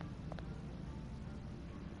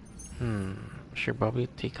 Should probably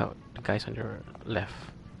take out the guys on your left.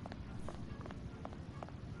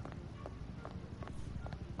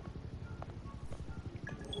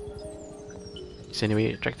 Is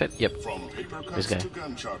anybody attracted? Yep. From paper This cuts guy. to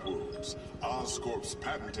gunshot wounds, Oscorp's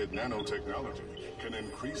patented nanotechnology can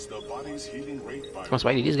increase the body's healing rate by Come on,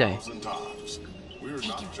 Spidey, this guy. 1,000 times. We're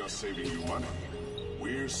not just saving you money,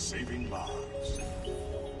 we're saving lives.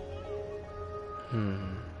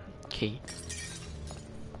 Okay.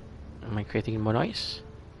 Am I creating more noise?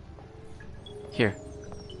 Here.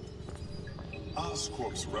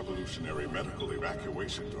 Oscorp's revolutionary medical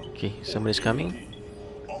evacuation drone. Okay, somebody's coming.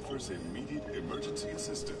 Offers immediate emergency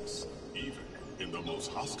assistance, even in the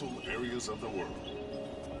most hostile areas of the world.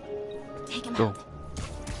 Take him Go. out.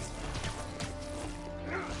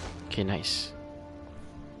 Okay, nice.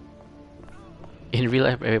 In real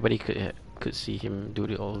life, everybody could see him do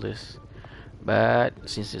all this, but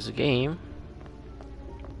since it's a game,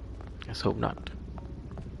 let's hope not.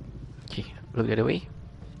 Okay, look the other way.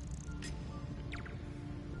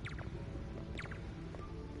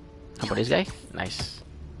 How about this guy? Nice.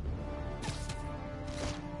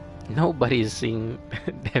 Nobody is seeing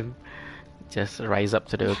them just rise up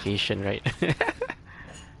to the occasion, right?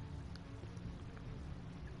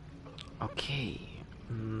 Okay.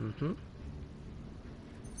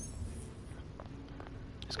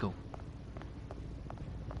 Let's go.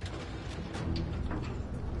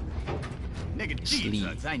 那个记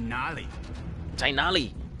者在哪里？在哪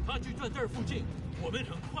里？他就在这儿附近，我们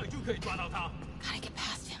很快就可以抓到他。 Gotta get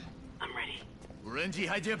past him. I'm ready. 无人机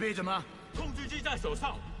还接备着吗？控制机在手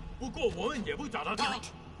上，不过我们也不找到他。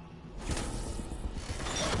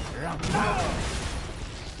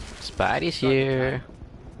 Spidey's here.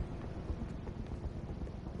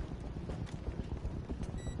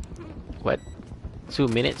 What? 2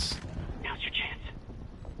 minutes? Now's your chance.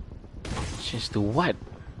 Chance to what?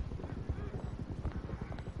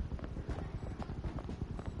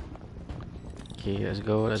 Okay, let's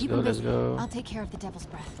go, let's Keep go, him let's busy. go. I'll take care of the devil's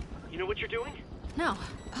breath. You know what you're doing? No.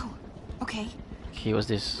 Oh, okay. Okay, what's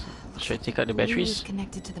this? Should I take out the Blue is batteries?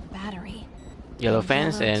 connected to the battery. Yellow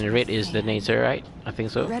fans Yellow and to red the is the fan. nature, right? I think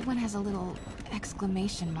so. The red one has a little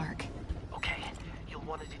exclamation mark. Okay, you'll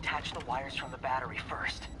want to detach the wires from the battery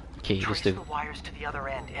first. Okay, Trace just the wires to the other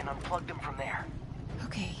end and unplug them from there.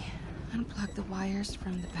 Okay, unplug the wires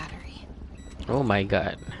from the battery. Oh my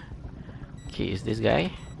god. Okay, is this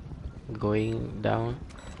guy going down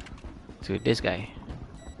to this guy?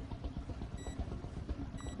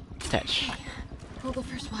 Attach. Okay, pull the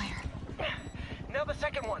first wire. Now the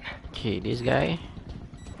second one. Okay, this guy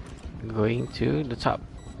going to the top.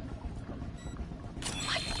 The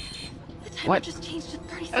timer What? just changed to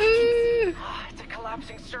 30 seconds. It's a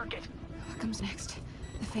collapsing circuit. What comes next?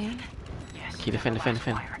 The fan? Yes. Okay, the fan, the fan, the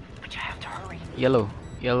fan. But you have to hurry. Yellow.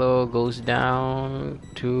 Yellow goes down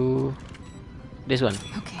to this one.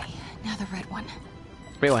 Okay, now the red one.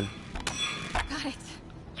 Red one. Got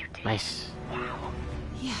it. Nice.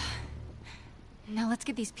 Yeah. Now let's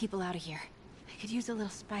get these people out of here. I could use a little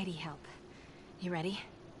Spidey help. You ready?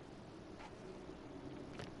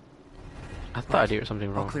 I thought I did something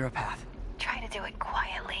I'll wrong. clear a path. Try to do it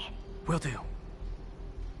quietly. Will do.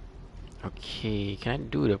 Okay, can I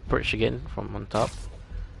do the perch again from on top?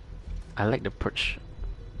 I like the perch.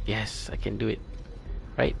 Yes, I can do it.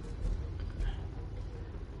 Right?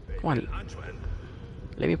 Come on.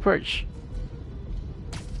 Let me perch.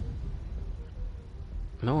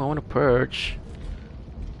 No, I want to perch.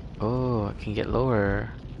 Oh, I can get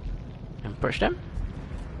lower and perch them?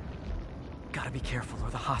 Gotta be careful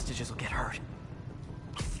or the hostages will get hurt.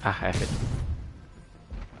 Ah, F it.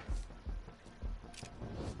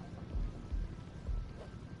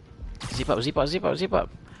 Zip up, zip up, zip up, zip up.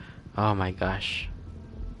 Oh my gosh.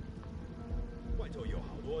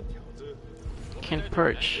 Can't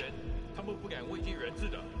perch.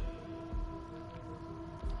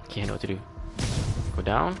 Okay, I know what to do. Go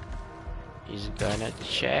down. He's gonna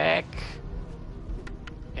check.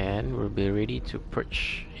 And we'll be ready to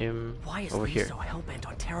perch him Why is over Lee here. so hell-bent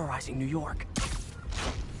on terrorizing New York?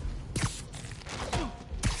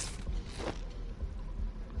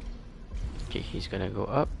 Okay, he's gonna go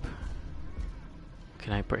up.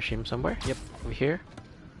 Can I perch him somewhere? Yep, over here.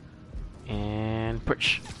 And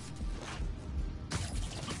perch.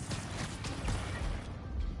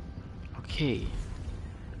 Okay.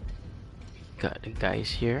 Got the guys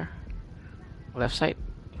here. Left side.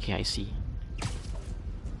 Okay, I see.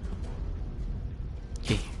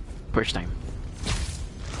 Okay, perch time.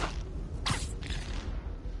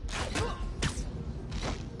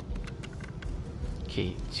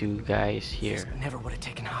 Okay, 2 guys here. Never would have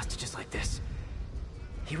taken hostages like this.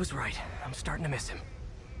 He was right. I'm starting to miss him.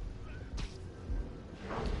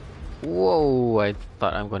 Whoa, I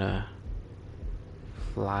thought I'm gonna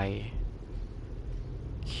fly.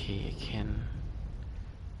 Okay, I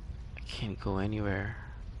can't go anywhere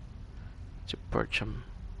to perch him.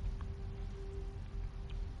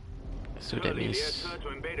 So that means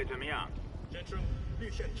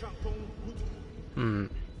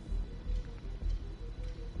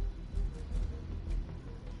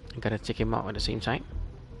I gotta check him out at the same time.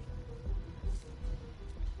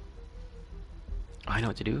 I know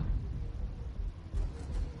what to do.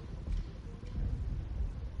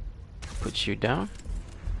 put you down.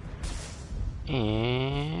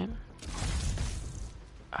 And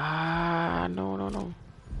no.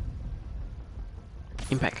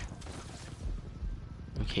 Impact.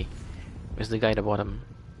 Okay. Where's the guy at the bottom?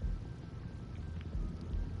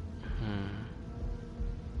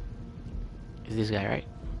 Is this guy right?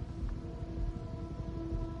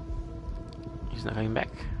 He's not coming back.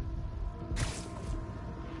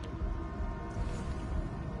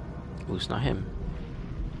 Oh, it's not him.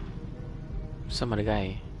 Some other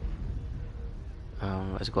guy.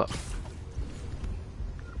 Let's go up.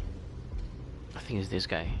 I think it's this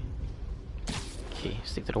guy. Okay,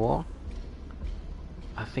 stick to the wall.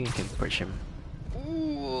 I think I can perch him.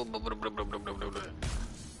 Ooh.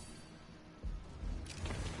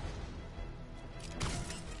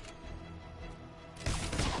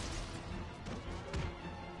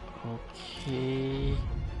 Okay.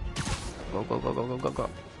 Go.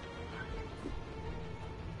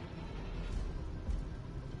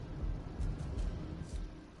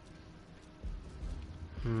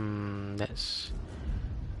 That's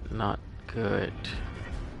not good.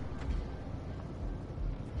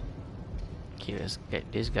 Okay, let's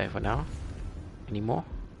get this guy for now. Any more?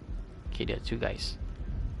 Okay, there are two guys.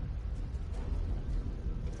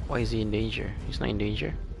 Why is he in danger? He's not in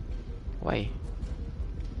danger. Why?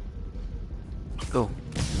 Go.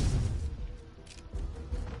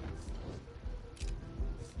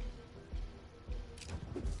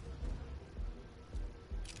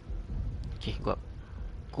 Okay, go up.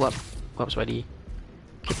 Go up. Go up, Spidey.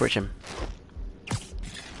 Okay, perch him.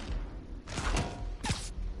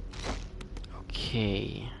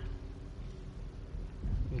 Okay.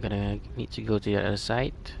 I'm gonna need to go to the other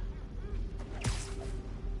side.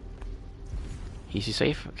 Is he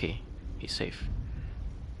safe? Okay, he's safe.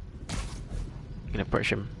 I'm gonna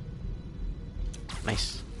perch him.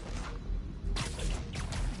 Nice.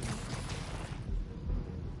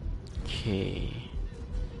 Okay.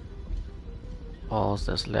 All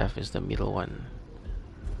that's left is the middle one.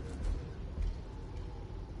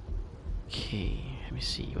 Okay, let me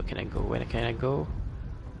see. Where can I go? Where can I go?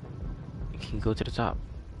 I can go to the top.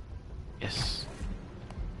 Yes.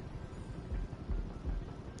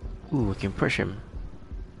 Ooh, I can push him.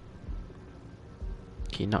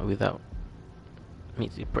 Okay, not without.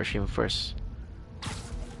 Need to push him first.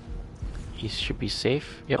 He should be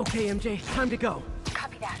safe. Yep. Okay, MJ, time to go.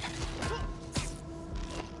 Copy that.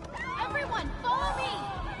 Everyone, follow me!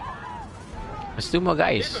 There's two more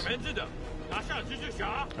guys.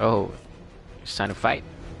 Oh, it's time to fight.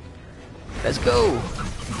 Let's go.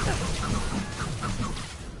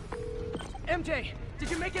 MJ, did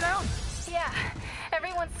you make it out? Yeah,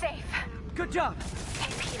 everyone's safe. Good job.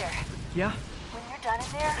 Hey, Peter. Yeah? When you're done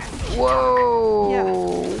in there, Whoa! Yeah.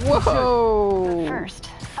 Whoa! But first,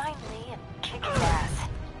 find Lee and kick his ass.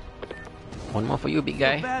 One more for you, big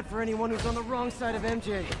guy. Feel bad for anyone who's on the wrong side of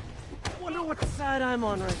MJ. Wonder what side I'm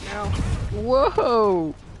on right now.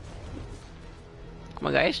 Whoa! Come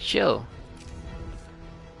on, guys, chill.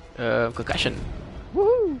 Concussion.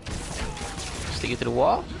 Woohoo! Stick it to the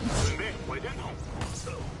wall.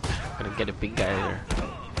 Gonna get a big guy there.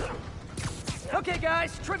 Okay,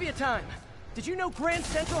 guys, trivia time. Did you know Grand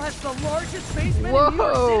Central has the largest basement in New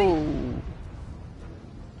York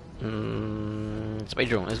City? Spy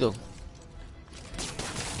drone, let's go.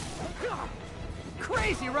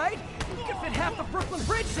 Crazy, right? You could fit half the Brooklyn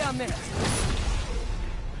Bridge down there.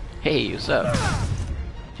 Hey, what's up?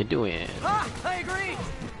 You doing? Ah, I agree.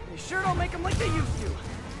 They sure don't make them like they used to.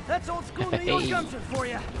 That's old school New York gumption for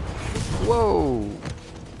you. Whoa!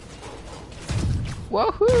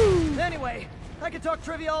 Woohoo! Anyway, I could talk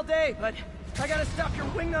trivia all day, but I gotta stop your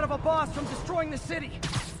wingnut of a boss from destroying the city.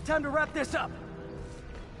 Time to wrap this up.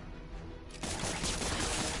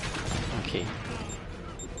 Okay.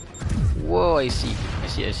 Whoa, I see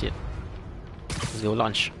it. Let's go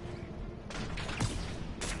launch.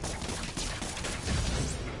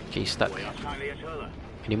 Okay, stuck.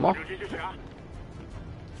 Any more?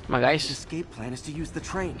 Come on, guys. His escape plan is to use the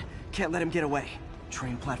train. Can't let him get away.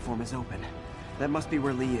 Train platform is open. That must be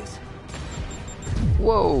where Lee is.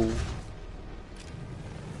 Whoa.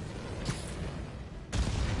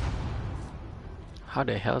 How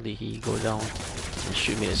the hell did he go down and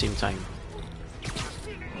shoot me at the same time?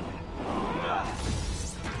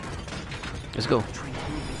 Let's go.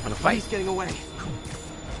 Wanna fight? He's getting away.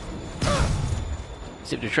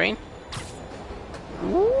 Zip the train.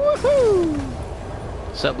 Woohoo!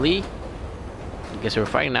 What's up, Lee? I guess we're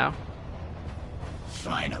fighting now.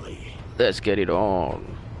 Finally. Let's get it on.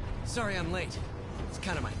 Sorry I'm late. It's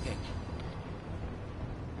kind of my thing.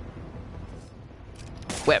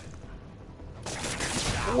 Whip.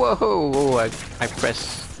 Whoa! Oh, I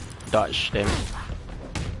pressed dodge them.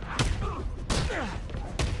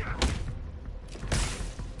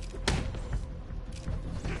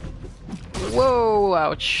 Whoa!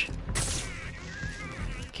 Ouch.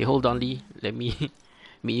 Okay, hold on, Lee. Let me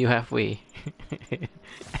meet you halfway.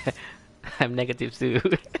 I'm negative too.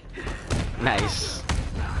 Nice.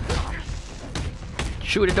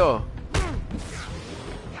 Shoot the door.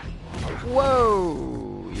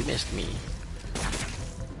 Whoa! You missed me.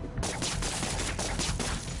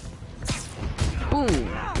 Boom!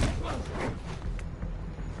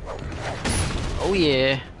 Oh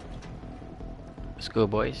yeah. Let's go,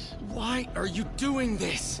 boys. Why are you doing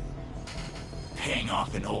this? Paying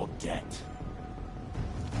off an old debt.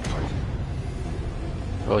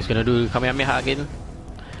 Oh, he's gonna do Kamehameha again.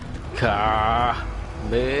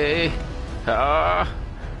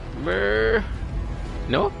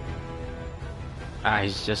 No? Ah,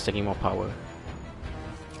 he's just taking more power.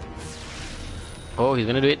 Oh, he's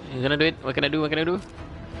gonna do it. He's gonna do it. What can I do? What can I do?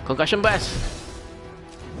 Concussion blast.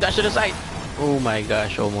 Dash to the side. Oh my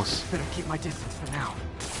gosh, almost. Better keep my distance for now.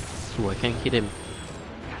 Ooh, I can't hit him.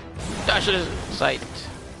 Dash to the side.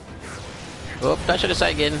 Oh, dash to the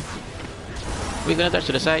side again. We're gonna dash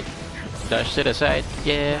to the side. Dash to the side.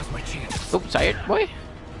 Yeah. Oops, tired, boy.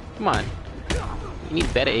 Come on. You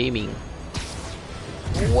need better aiming.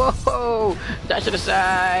 Whoa! Dash to the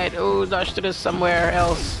side. Oh, dash to the somewhere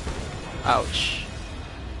else. Ouch.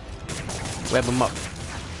 Web him up.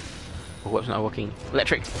 Oh, what's not working?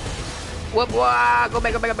 Electric. Whoop! Wah! Go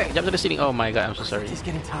back! Go back! Go back! Jump to the ceiling. Oh my god! I'm so sorry. He's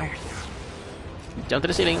getting tired. Jump to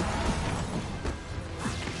the ceiling.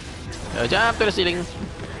 Jump to the ceiling.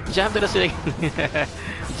 Jump to the ceiling.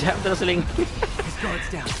 Jump to the ceiling. His guard's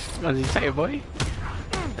down. Come on, he's tired, boy.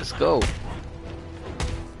 Let's go.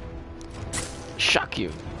 Shock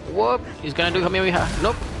you. Whoop! He's gonna do Kamehameha.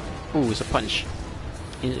 Nope. Ooh, it's a punch.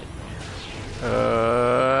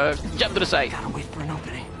 Jump to the side. Gotta wait for an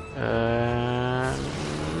opening.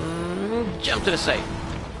 Jump to the side.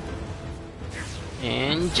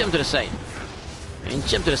 And jump to the side. And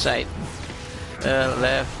jump to the side.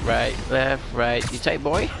 Left, right. You tight,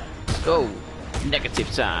 boy? Let's go.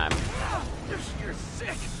 Negative time. You're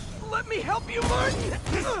sick. Let me help you, Martin.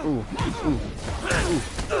 Ooh.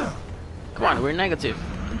 Come on, we're negative.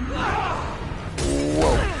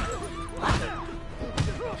 Whoa.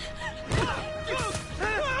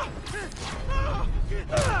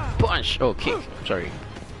 Punch. Oh, kick. Sorry.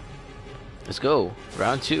 Let's go.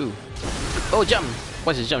 Round 2. Oh, jump.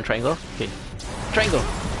 What's his jump? Triangle? Okay. Triangle.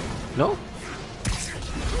 No?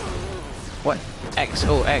 What? X.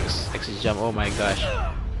 Oh, X. X is jump. Oh my gosh.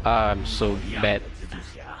 I'm so bad.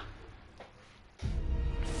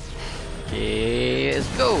 Okay, let's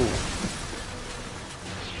go.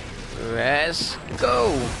 Let's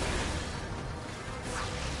go.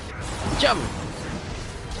 Jump.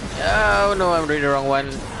 Oh no, I'm doing the wrong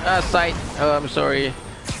one. Side. Oh, I'm sorry.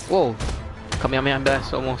 Whoa. Kamehameha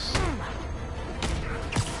blast almost.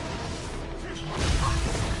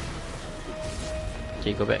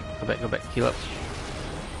 Okay, go back. Heal up.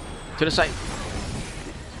 To the side.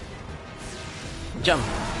 Jump.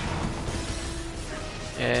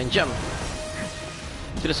 And jump.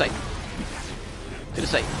 To the side.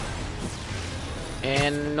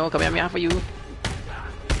 And no Kamehameha for you.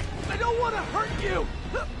 I don't want to hurt you.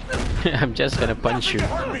 I'm just gonna punch you.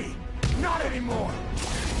 Hurt me. Not anymore.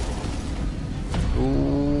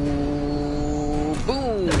 Ooh,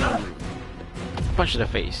 boom! Punch to the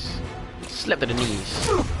face. Slap to the knees.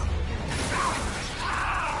 Ooh,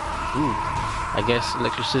 I guess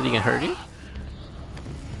electricity can hurt you.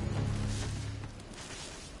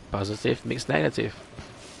 Positive mixed negative.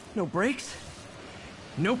 No breaks?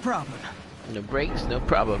 No problem. No breaks, no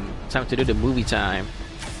problem. Time to do the movie time.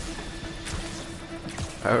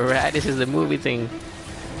 Alright, this is the movie thing.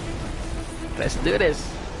 Let's do this.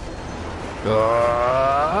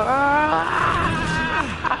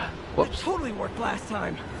 Whoops. It totally worked last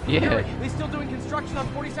time. Yeah. Harry, they still doing construction on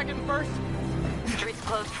 42nd and 1st? Streets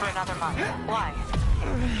closed for another month. Why?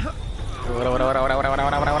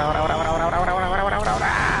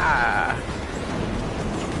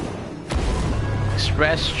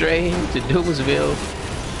 Express train to Doomsville.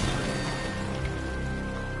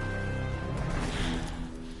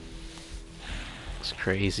 It's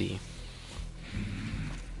crazy.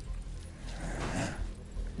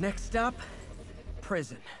 Next stop,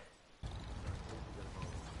 prison.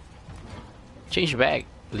 Change back,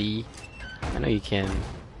 Lee. I know you can.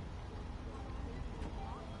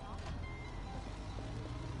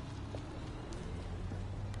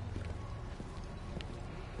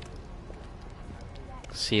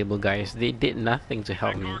 Seeable guys, they did nothing to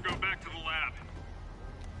help me. Go back to the lab.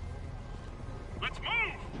 Let's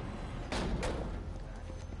move.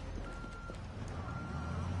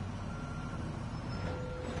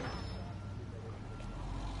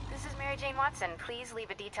 Jane Watson. Please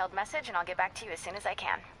leave a detailed message and I'll get back to you as soon as I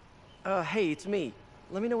can. Hey, it's me.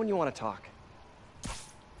 Let me know when you want to talk.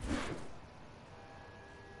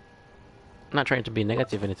 I'm not trying to be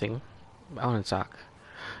negative or anything. I want to talk.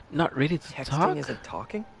 Not ready to Texting talk? isn't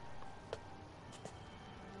talking?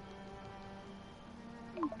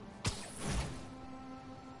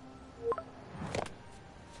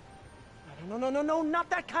 No, not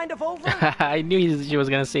that kind of over! I knew she was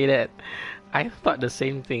gonna say that. I thought the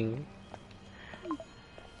same thing.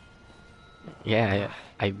 Yeah,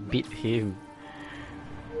 I beat him.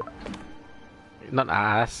 Not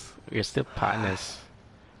us. We're still partners.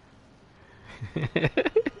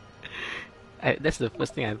 That's the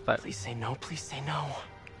first thing I thought. Please say no, please say no.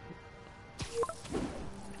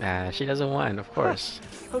 She doesn't want, of course.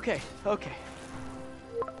 Okay.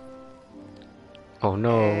 Oh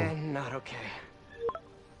no. Not okay.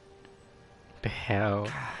 The hell?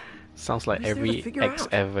 Sounds like What is there to every figure ex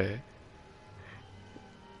out? ever.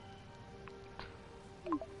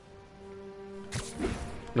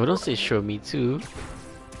 No, don't say show me too.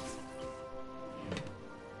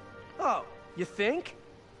 Oh, you think?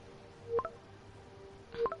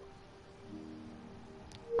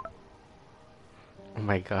 Oh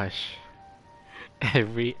my gosh.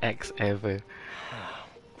 Every ex ever.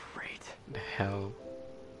 Great. The hell.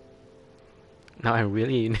 Now I'm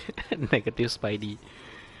really negative Spidey.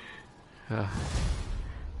 I'm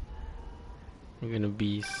gonna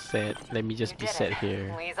be sad. Let me just be sad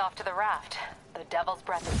here. Lee's off to the raft. The Devil's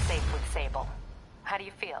Breath is safe with Sable. How do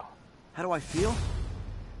you feel? How do I feel?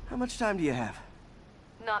 How much time do you have?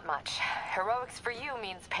 Not much. Heroics for you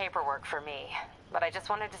means paperwork for me. But I just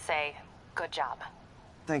wanted to say, good job.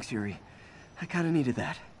 Thanks, Yuri. I kinda needed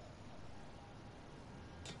that.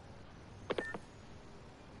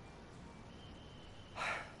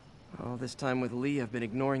 All this time with Lee, I've been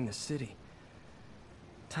ignoring the city.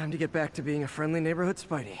 Time to get back to being a friendly neighborhood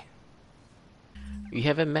Spidey. We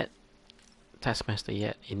haven't met Taskmaster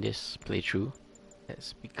yet in this playthrough.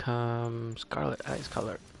 Let's become Scarlet. Eyes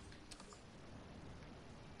color.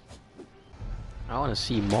 I want to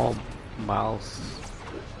see more Miles.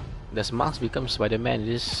 Does Miles become Spider-Man in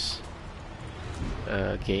this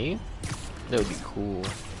game? That would be cool.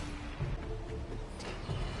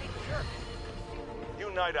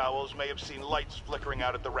 You night owls may have seen lights flickering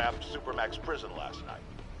out at the Raft Supermax prison last night.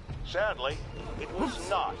 Sadly, it was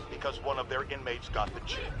not because one of their inmates got the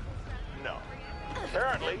chip. No.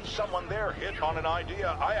 Apparently, someone there hit on an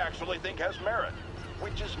idea I actually think has merit,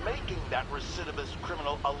 which is making that recidivist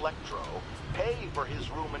criminal Electro pay for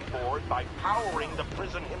his room and board by powering the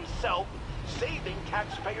prison himself, saving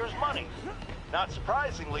taxpayers' money. Not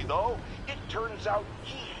surprisingly, though, it turns out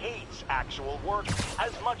he hates actual work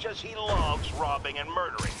as much as he loves robbing and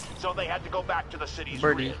murdering, so they had to go back to the city's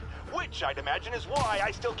grid, which I'd imagine is why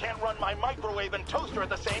I still can't run my microwave and toaster at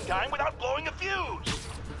the same time without blowing a fuse.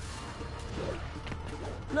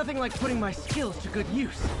 Nothing like putting my skills to good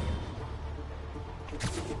use.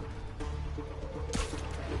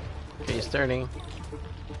 Okay, he's turning.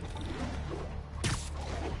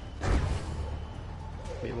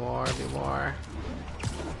 Bit more, bit more.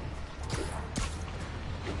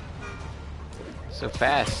 So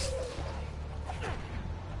fast.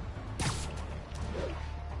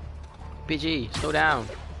 PG, slow down.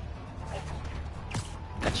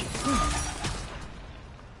 Got you.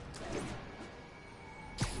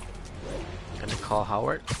 Gonna call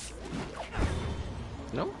Howard?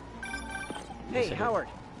 No? Hey, Howard.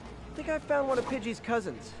 I think I found one of Pidgey's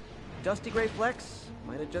cousins. Dusty Gray Flex.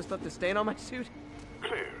 Might have just left a stain on my suit.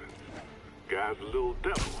 Clarence. Guy's a little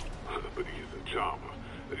devil, but he's a charmer.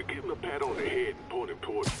 Give him a pat on the head and point him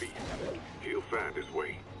towards peace. He'll find his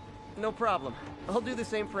way. No problem. I'll do the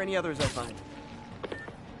same for any others I find.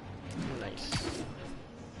 Nice.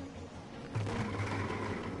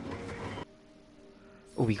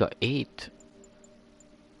 Oh, we got 8.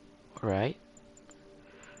 Alright.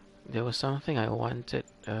 There was something I wanted.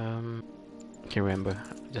 Can't remember.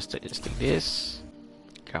 Just take this.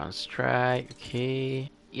 Ground strike. Okay.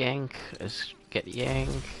 Yank. Let's get yank.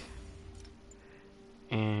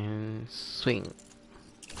 And swing.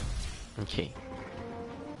 Okay.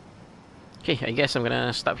 Okay, I guess I'm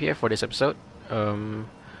gonna stop here for this episode.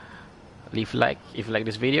 Leave a like if you like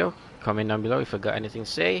this video. Comment down below if you got anything to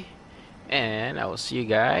say. And I will see you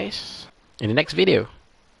guys in the next video.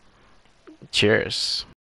 Cheers.